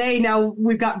just the other day, now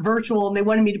we've got virtual and they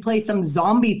wanted me to play some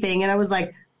zombie thing. And I was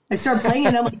like, I started playing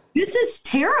and I'm like, this is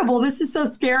terrible. This is so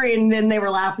scary. And then they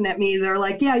were laughing at me. They're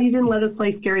like, yeah, you didn't let us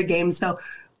play scary games. So,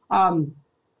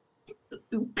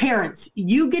 parents,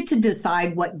 you get to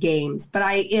decide what games, but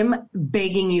I am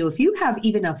begging you, if you have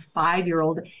even a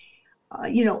 5-year-old,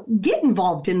 get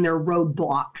involved in their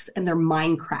Roblox and their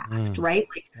Minecraft, right?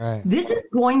 Like, this is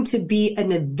going to be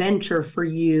an adventure for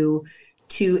you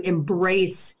to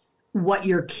embrace what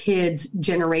your kids'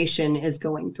 generation is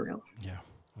going through. Yeah.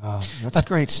 That's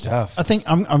great stuff. I think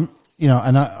I'm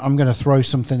going to throw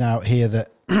something out here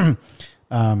that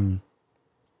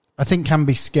I think can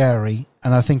be scary,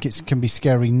 and I think it can be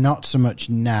scary not so much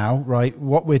now, right?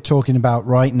 What we're talking about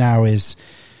right now is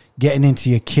getting into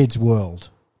your kids' world,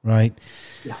 right?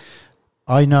 Yeah.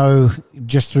 I know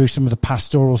just through some of the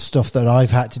pastoral stuff that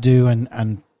I've had to do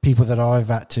and people that I've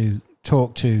had to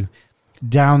talk to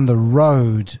down the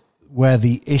road, where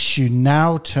the issue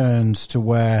now turns to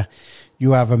where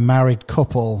you have a married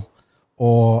couple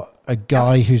or a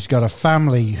guy who's got a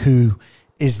family who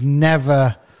is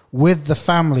never with the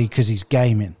family because he's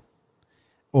gaming,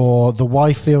 or the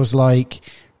wife feels like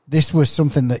this was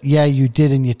something that, you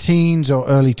did in your teens or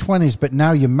early 20s, but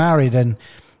now you're married and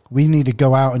we need to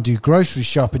go out and do grocery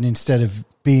shopping instead of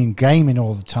being gaming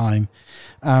all the time.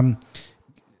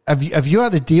 Have you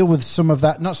had to deal with some of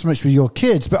that? Not so much with your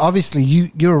kids, but obviously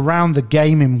you're around the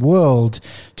gaming world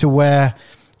to where,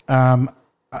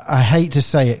 I hate to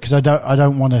say it because I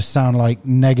don't want to sound like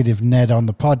negative Ned on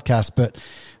the podcast, but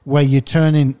where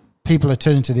people are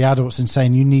turning to the adults and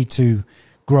saying you need to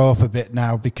grow up a bit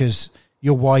now because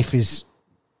your wife is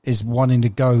wanting to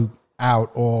go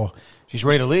out, or she's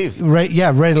ready to leave. Ready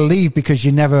to leave because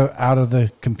you're never out of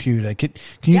the computer. Can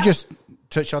you just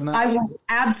touch on that? I will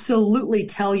absolutely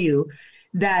tell you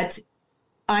that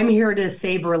I'm here to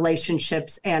save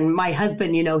relationships. And my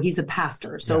husband, he's a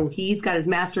pastor. So he's got his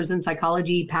master's in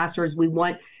psychology. Pastors, we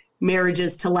want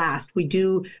marriages to last. We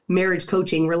do marriage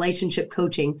coaching, relationship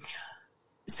coaching.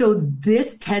 So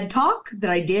this TED Talk that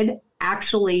I did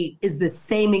actually is the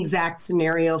same exact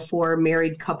scenario for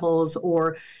married couples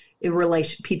or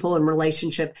people in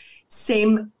relationship.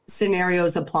 Same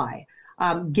scenarios apply.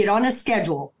 Get on a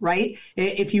schedule, right?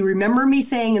 If you remember me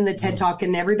saying in the TED Talk,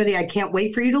 and everybody, I can't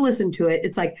wait for you to listen to it.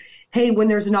 It's like, hey, when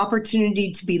there's an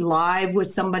opportunity to be live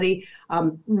with somebody,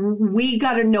 we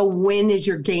got to know when is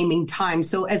your gaming time.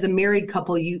 So as a married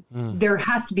couple, there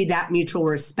has to be that mutual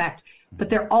respect,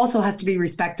 but there also has to be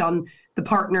respect on the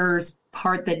partner's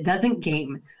part that doesn't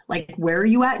game. Like, where are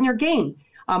you at in your game?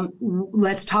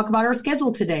 Let's talk about our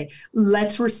schedule today.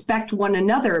 Let's respect one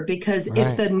another, because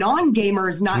if the non-gamer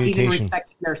is not even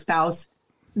respecting their spouse,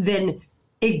 then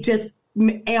it just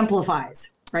amplifies,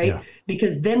 right? Yeah.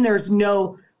 Because then there's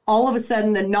all of a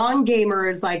sudden the non-gamer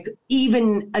is like,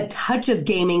 even a touch of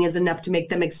gaming is enough to make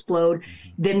them explode.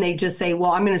 Then they just say,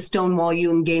 well, I'm going to stonewall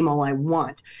you and game all I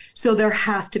want. So there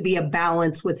has to be a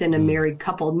balance within a married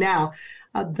couple. Now,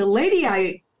 the lady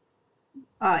I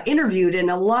interviewed, and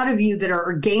a lot of you that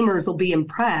are gamers will be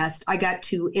impressed, I got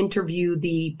to interview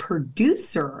the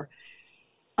producer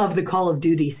of the Call of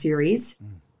Duty series.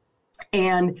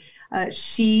 And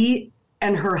she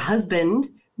and her husband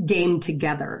game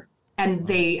together, and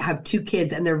they have 2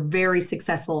 kids, and they're very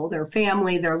successful, their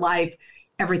family, their life,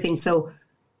 everything. So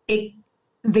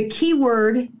the key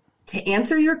word to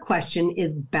answer your question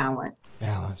is balance.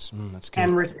 Balance. That's good.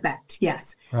 And respect.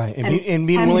 Yes. Right. And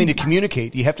being willing to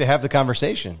communicate. You have to have the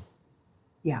conversation.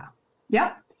 Yeah.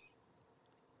 Yep.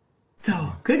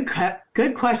 So good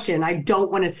question. I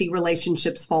don't want to see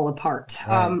relationships fall apart.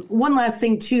 Right. One last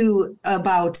thing too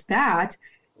about that.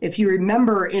 If you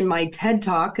remember in my TED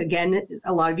Talk, again,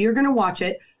 a lot of you are going to watch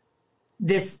it.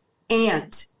 This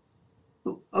aunt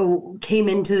came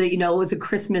into it was a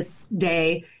Christmas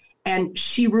day, And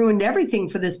she ruined everything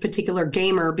for this particular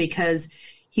gamer because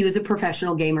he was a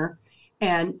professional gamer.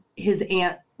 And his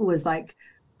aunt was like,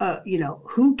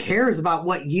 who cares about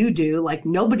what you do? Like,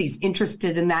 nobody's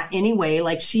interested in that anyway.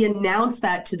 Like, she announced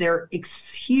that to their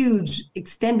huge,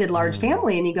 extended, large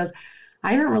family. And he goes,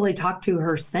 I haven't really talked to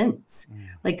her since.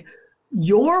 Like,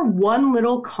 your one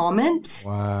little comment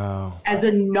as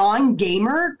a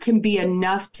non-gamer can be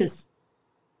enough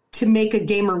to make a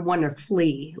gamer want to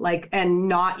flee, like, and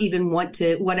not even want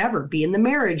to, be in the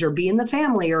marriage or be in the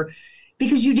family, or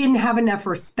because you didn't have enough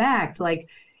respect. Like,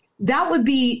 that would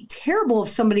be terrible if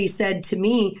somebody said to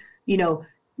me,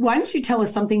 why don't you tell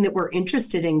us something that we're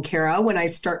interested in, Kara, when I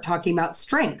start talking about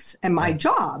strengths and my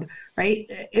job, right?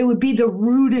 It would be the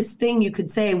rudest thing you could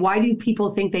say. Why do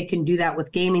people think they can do that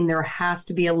with gaming? There has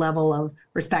to be a level of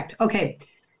respect. Okay,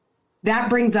 that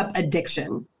brings up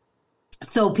addiction.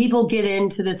 So people get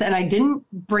into this, and I didn't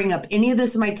bring up any of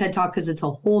this in my TED Talk because it's a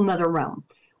whole nother realm.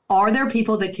 Are there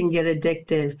people that can get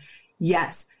addictive?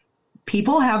 Yes.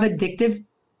 People have addictive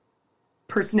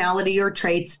personality or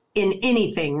traits in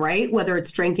anything, right? Whether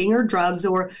it's drinking or drugs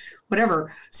or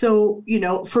whatever. So,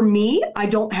 for me, I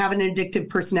don't have an addictive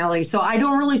personality. So I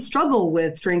don't really struggle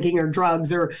with drinking or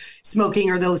drugs or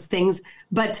smoking or those things.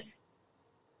 But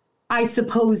I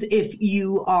suppose if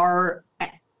you are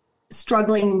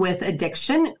struggling with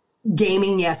addiction,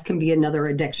 gaming, yes, can be another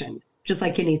addiction, just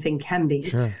like anything can be.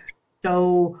 Sure.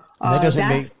 So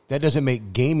that doesn't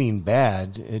make gaming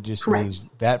bad. It just means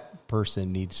that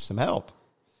person needs some help.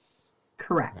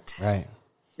 Correct. Right.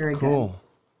 Very cool. Good.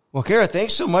 Well, Kara,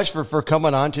 thanks so much for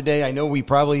coming on today. I know we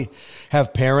probably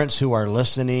have parents who are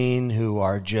listening who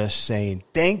are just saying,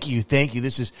 thank you.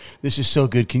 This is so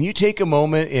good. Can you take a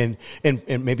moment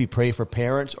and maybe pray for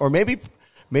parents, or maybe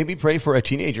pray for a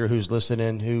teenager who's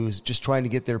listening, who's just trying to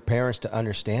get their parents to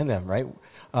understand them, right?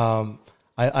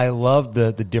 I love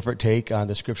the different take on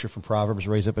the scripture from Proverbs,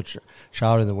 raise up a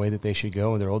child in the way that they should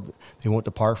go, and they're old, they won't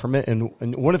depart from it. And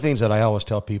one of the things that I always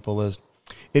tell people is,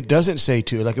 it doesn't say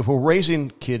like if we're raising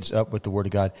kids up with the word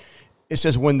of God, it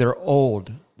says when they're old,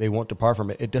 they won't depart from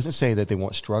it. It doesn't say that they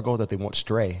won't struggle, that they won't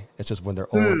stray. It says when they're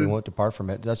old, they won't depart from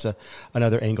it. That's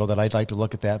another angle that I'd like to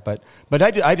look at that. But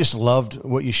I just loved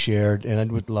what you shared, and I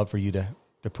would love for you to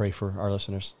pray for our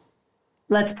listeners.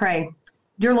 Let's pray.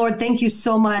 Dear Lord, thank you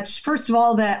so much. First of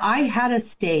all, that I had a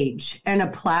stage and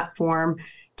a platform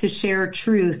to share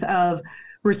truth of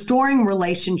restoring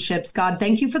relationships. God,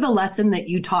 thank you for the lesson that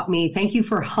you taught me. Thank you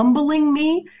for humbling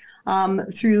me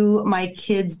through my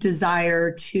kids'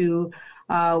 desire to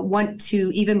want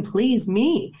to even please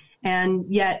me. And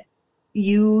yet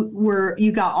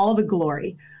you got all the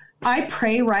glory. I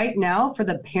pray right now for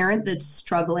the parent that's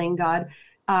struggling, God,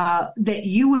 that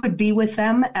you would be with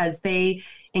them as they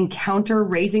encounter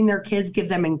raising their kids, give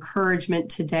them encouragement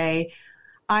today.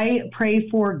 I pray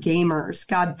for gamers.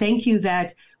 God, thank you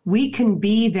that we can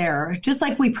be there. Just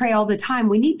like we pray all the time.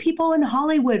 We need people in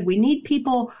Hollywood. We need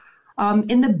people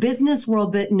in the business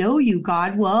world that know you,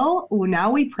 God. Well,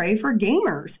 now we pray for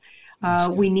gamers.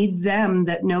 We need them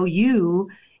that know you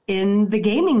in the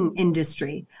gaming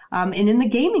industry and in the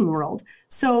gaming world.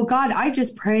 So, God, I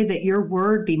just pray that your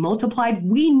word be multiplied.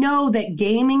 We know that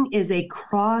gaming is a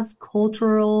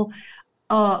cross-cultural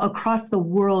across the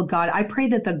world, God. I pray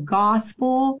that the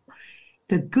gospel,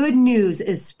 the good news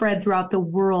is spread throughout the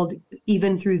world,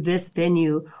 even through this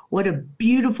venue. What a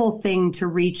beautiful thing to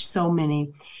reach so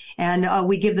many. And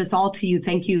we give this all to you.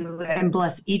 Thank you, and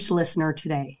bless each listener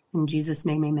today. In Jesus'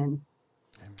 name, amen.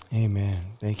 Amen.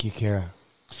 Thank you, Kara.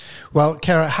 Well,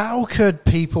 Kara, how could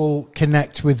people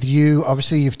connect with you?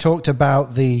 Obviously, you've talked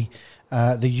about the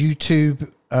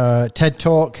YouTube TED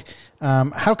Talk.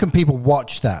 How can people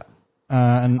watch that?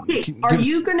 Okay. Are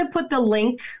you going to put the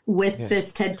link with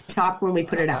this TED Talk when we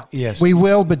put it out? Yes. We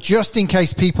will, but just in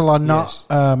case people are not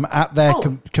at their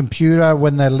computer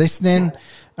when they're listening,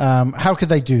 how could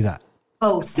they do that?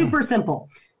 Oh, super simple.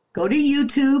 Go to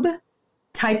YouTube,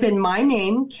 type in my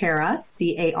name, Kara,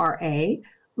 C-A-R-A,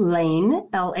 Lane,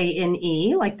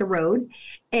 L-A-N-E, like the road,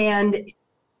 and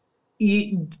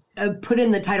you put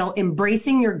in the title,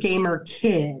 Embracing Your Gamer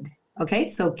Kid. Okay,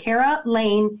 so Kara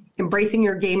Lane, Embracing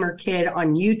Your Gamer Kid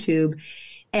on YouTube.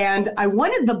 And I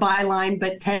wanted the byline,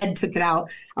 but Ted took it out.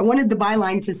 I wanted the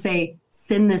byline to say,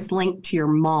 send this link to your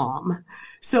mom.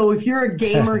 So if you're a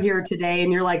gamer here today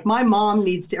and you're like, my mom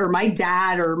needs to, or my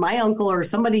dad or my uncle or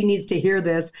somebody needs to hear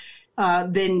this,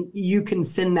 then you can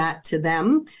send that to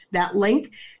them, that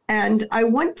link. And I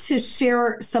want to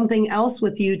share something else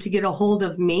with you to get a hold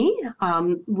of me.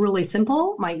 Really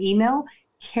simple. My email,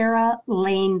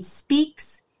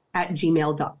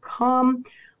 KaraLaneSpeaks@gmail.com.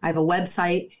 I have a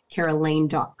website,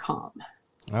 KaraLane.com.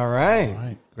 All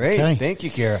right. Great. Okay. Thank you,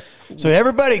 Kara. So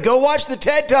everybody, go watch the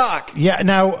TED Talk. Yeah.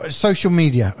 Now, social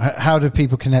media. How do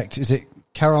people connect? Is it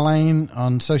Caroline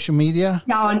on social media?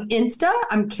 Now on Insta,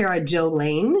 I'm Kara Jo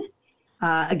Lane.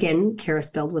 Again, Kara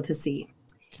spelled with a C.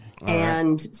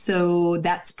 And so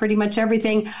that's pretty much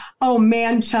everything. Oh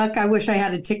man, Chuck, I wish I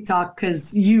had a TikTok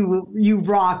because you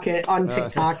rock it on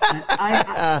TikTok.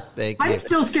 Thank you. I'm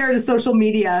still scared of social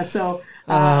media, so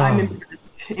I'm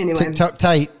impressed. Anyway, TikTok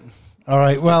Tate. All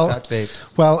right. Well, TikTok Tate.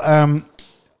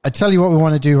 I tell you what we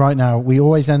want to do right now. We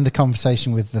always end the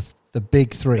conversation with the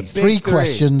big three. Three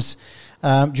questions.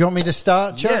 Do you want me to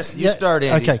start, Chuck? Yes, you start,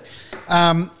 Andy. Okay.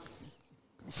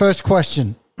 First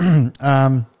question.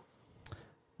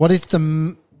 What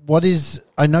is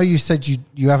I know you said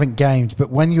you haven't gamed, but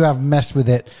when you have messed with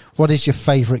it, what is your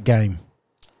favorite game?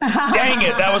 Dang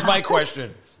it, that was my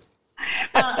question.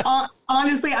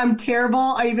 Honestly, I'm terrible.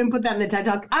 I even put that in the TED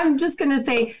Talk. I'm just going to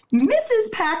say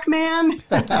Mrs. Pac-Man.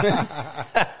 That's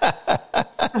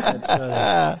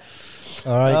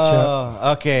all right,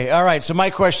 Chuck. Okay. All right. So my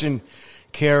question,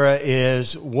 Kara,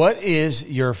 is what is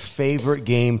your favorite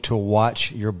game to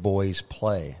watch your boys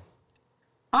play?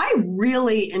 I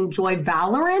really enjoy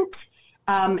Valorant.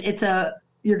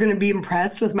 You're going to be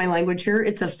impressed with my language here.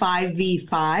 It's a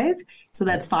 5v5. So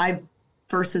that's 5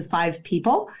 versus 5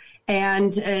 people.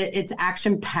 And it's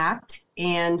action packed.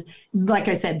 And like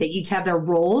I said, they each have their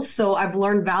roles. So I've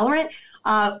learned Valorant.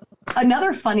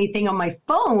 Another funny thing on my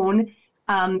phone,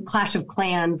 Clash of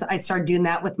Clans, I started doing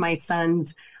that with my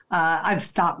sons. I've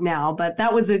stopped now, but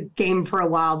that was a game for a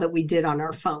while that we did on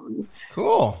our phones.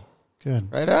 Cool.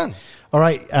 Good. Right on. All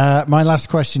right. My last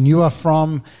question. You are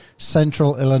from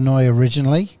Central Illinois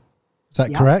originally. Is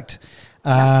that correct?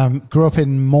 Grew up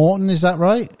in Morton. Is that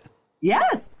right?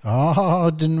 Yes. Oh,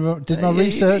 did my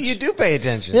research. You do pay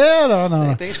attention. Yeah, no.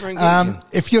 Hey, thanks for engaging.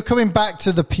 If you're coming back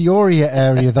to the Peoria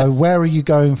area, though, where are you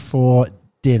going for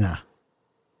dinner?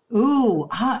 Ooh,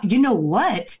 you know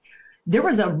what? There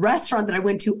was a restaurant that I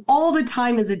went to all the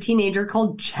time as a teenager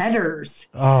called Cheddar's.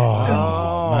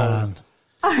 Man.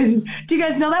 Do you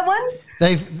guys know that one?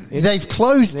 They've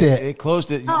closed it. They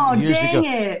closed it Oh, years dang ago.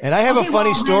 it. And I have a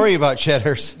funny story about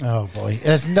Cheddar's. Oh boy,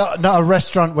 there's not a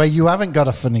restaurant where you haven't got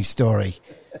a funny story.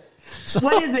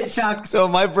 What is it, Chuck? So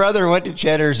my brother went to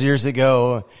Cheddar's years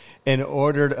ago and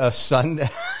ordered a sundae,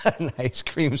 an ice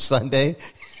cream sundae,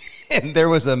 and there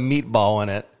was a meatball in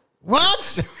it.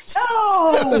 What?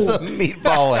 Oh, There was a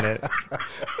meatball in it.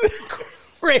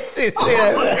 Crazy thing.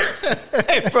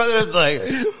 My brother's like,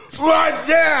 "What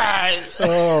that?"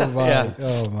 Oh my! Yeah.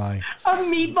 Oh my! a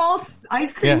meatball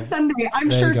ice cream sundae. I'm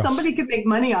There sure you go. somebody could make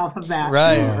money off of that.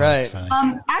 Right, That's right.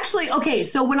 funny. Actually, okay.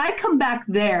 So when I come back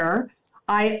there,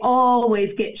 I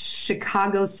always get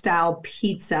Chicago style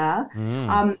pizza.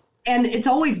 And it's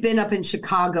always been up in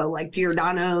Chicago, like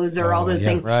Giordano's or all those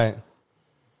things. Right.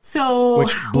 So Which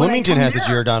when I Bloomington come has a there-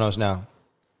 Giordano's now.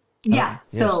 Yeah.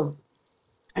 So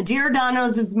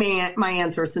Giordano's is my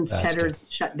answer since Cheddar's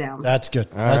shut down. That's good.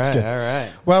 All That's right, good. all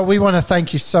right. Well, we want to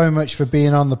thank you so much for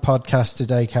being on the podcast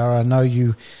today, Kara. I know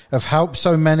you have helped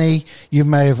so many. You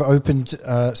may have opened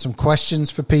some questions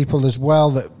for people as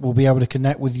well that will be able to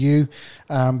connect with you.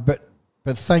 But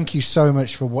thank you so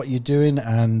much for what you're doing,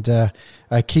 and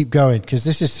keep going, because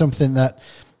this is something that,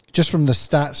 just from the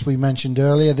stats we mentioned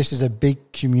earlier, this is a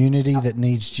big community that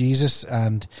needs Jesus,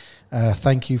 and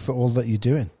thank you for all that you're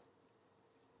doing.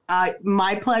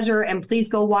 My pleasure. And please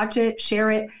go watch it, share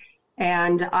it.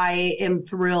 And I am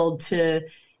thrilled to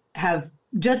have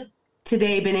just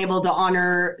today been able to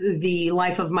honor the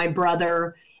life of my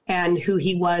brother and who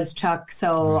he was, Chuck.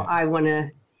 So I want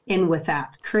to end with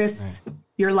that. Chris,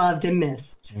 you're loved and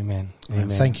missed. Amen. Amen.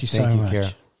 Thank you so much. Kara.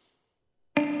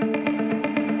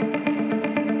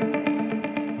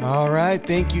 All right.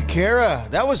 Thank you, Kara.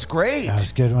 That was great. That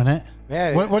was good, wasn't it?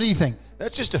 Man, What do you think?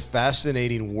 That's just a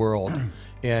fascinating world.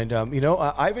 And,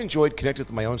 I've enjoyed connecting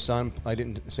with my own son. I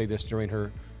didn't say this during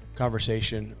her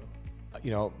conversation.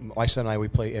 My son and I, we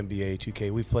play NBA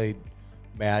 2K. We've played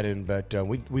Madden, but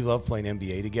we love playing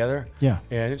NBA together. Yeah.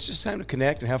 And it's just time to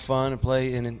connect and have fun and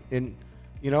play. And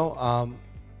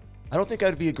I don't think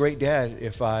I'd be a great dad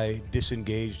if I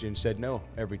disengaged and said no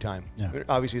every time. Yeah.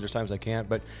 Obviously, there's times I can't,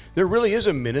 but there really is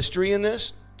a ministry in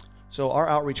this. So our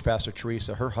outreach pastor,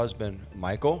 Teresa, her husband,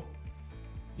 Michael,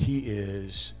 he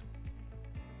is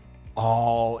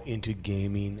all into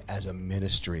gaming as a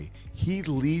ministry. He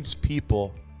leads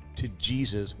people to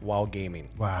Jesus while gaming.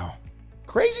 Wow.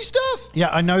 Crazy stuff. Yeah,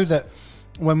 I know that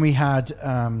when we had,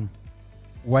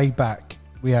 way back,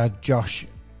 we had Josh.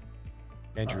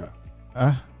 Andrew.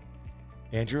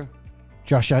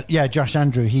 Josh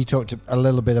Andrew. He talked a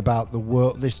little bit about the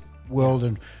world, this world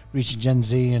and reaching Gen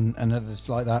Z and others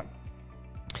like that.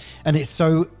 And it's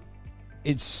so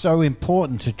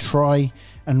important to try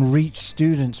and reach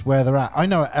students where they're at. I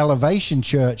know at Elevation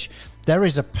Church, there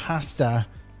is a pastor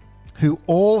who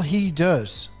all he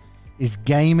does is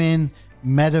gaming,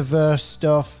 metaverse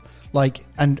stuff, like,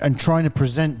 and trying to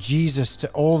present Jesus to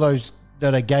all those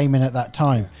that are gaming at that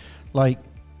time. Like,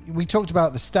 we talked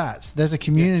about the stats. There's a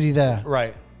community there.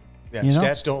 Right. Yeah, you know?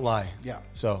 Stats don't lie. Yeah.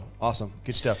 So, awesome.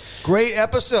 Good stuff. Great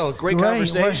episode. Great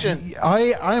conversation.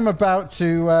 Well, I'm about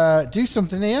to do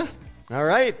something here. All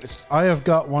right. I have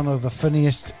got one of the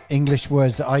funniest English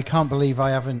words that I can't believe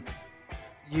I haven't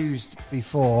used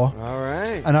before. All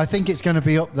right. And I think it's going to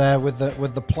be up there with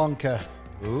the plonker.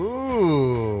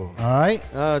 Ooh. All right.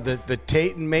 The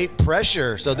Tate and Mate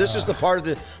pressure. So this is the part of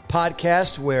the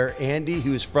podcast where Andy,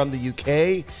 who is from the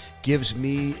UK, gives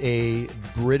me a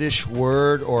British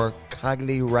word or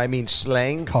Cockney rhyming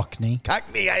slang. Cockney.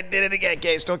 I did it again.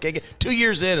 Okay, still can't get 2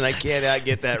 years in and I cannot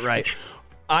get that right.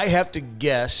 I have to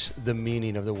guess the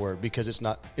meaning of the word because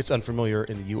it's unfamiliar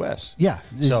in the U.S. Yeah.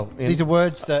 These are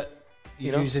words that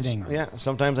you use in England. Yeah.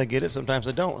 Sometimes I get it. Sometimes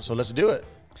I don't. So let's do it.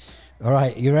 All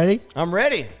right. You ready? I'm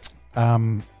ready.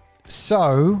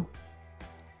 So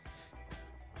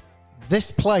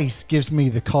this place gives me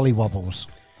the collywobbles.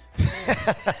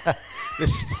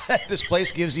 This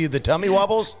place gives you the tummy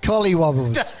wobbles?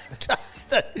 Collywobbles.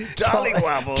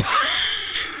 Tollywobbles.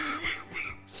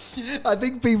 I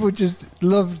think people just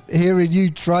love hearing you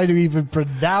try to even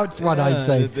pronounce what I'm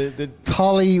saying.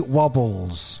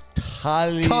 Collywobbles.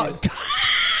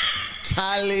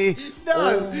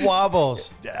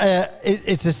 Wobbles.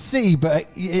 It's a C, but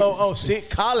see,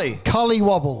 collie.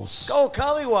 Collywobbles. Oh,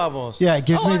 collywobbles. Yeah, it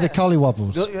gives me the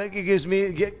collywobbles.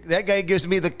 That guy gives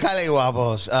me the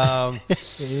collywobbles.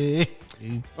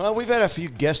 Well, we've had a few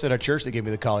guests at our church that gave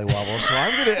me the collywobbles, so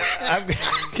I'm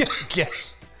gonna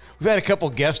guess. We've had a couple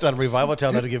guests on Revival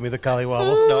Town that'll give me the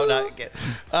collywobbles. No, not again.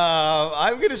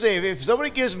 I'm gonna say if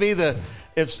somebody gives me the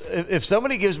if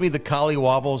somebody gives me the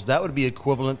collywobbles, that would be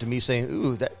equivalent to me saying,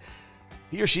 "Ooh, that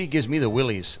he or she gives me the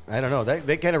willies." I don't know.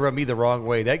 They kind of rub me the wrong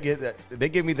way. They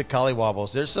give me the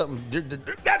collywobbles. There's something.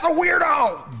 That's a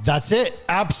weirdo. That's it.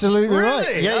 Absolutely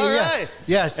really? Right. Yeah, right.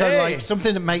 Yeah. So like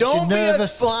something that makes you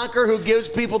nervous. Don't be a flonker who gives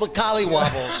people the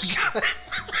collywobbles.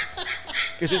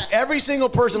 Because every single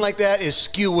person like that is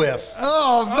skew whiff.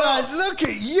 Oh, man, look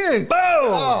at you. Boom.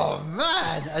 Oh,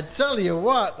 man, I tell you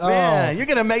what. Man, you're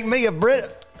going to make me a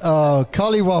Brit. Oh,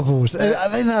 collywobbles. Are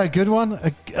they not a good one?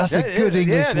 That's a good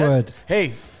English word.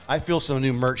 Hey, I feel some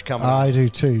new merch coming. I do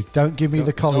too. Don't give me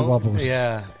the collywobbles.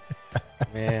 Yeah.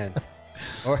 Man.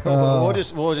 Or we'll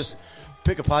just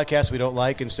pick a podcast we don't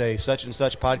like and say such and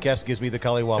such podcast gives me the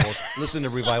collywobbles. Listen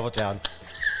to Revival Town.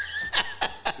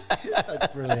 That's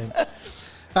brilliant.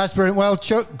 That's brilliant. Well,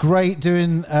 Chuck, great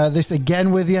doing this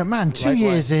again with you. Man, 2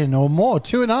 years in or more,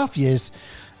 2.5 years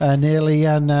nearly,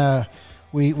 and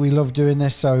we love doing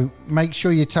this. So make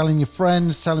sure you're telling your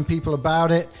friends, telling people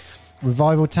about it.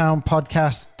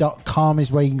 RevivalTownPodcast.com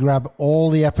is where you can grab all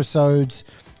the episodes,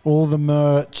 all the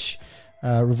merch.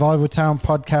 Revival Town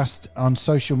Podcast on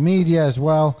social media as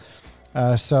well.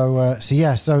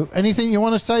 So anything you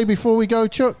want to say before we go,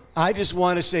 Chuck? I just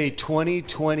want to say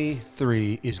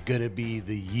 2023 is going to be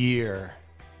the year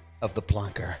of the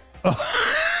plonker.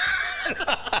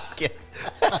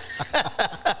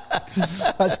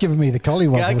 That's giving me the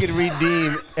collywobbles. God can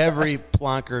redeem every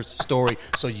plonker's story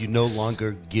so you no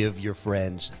longer give your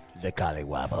friends the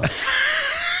collywobbles.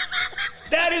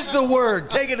 That is the word.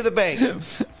 Take it to the bank.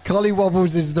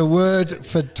 Collywobbles is the word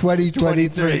for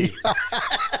 2023.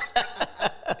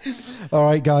 All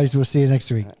right, guys. We'll see you next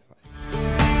week.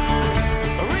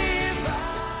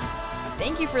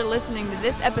 Thank you for listening to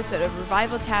this episode of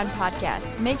Revival Town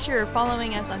Podcast. Make sure you're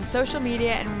following us on social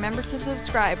media and remember to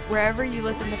subscribe wherever you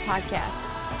listen to podcasts.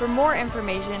 For more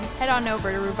information, head on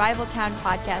over to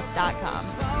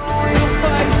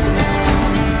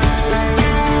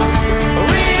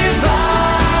revivaltownpodcast.com.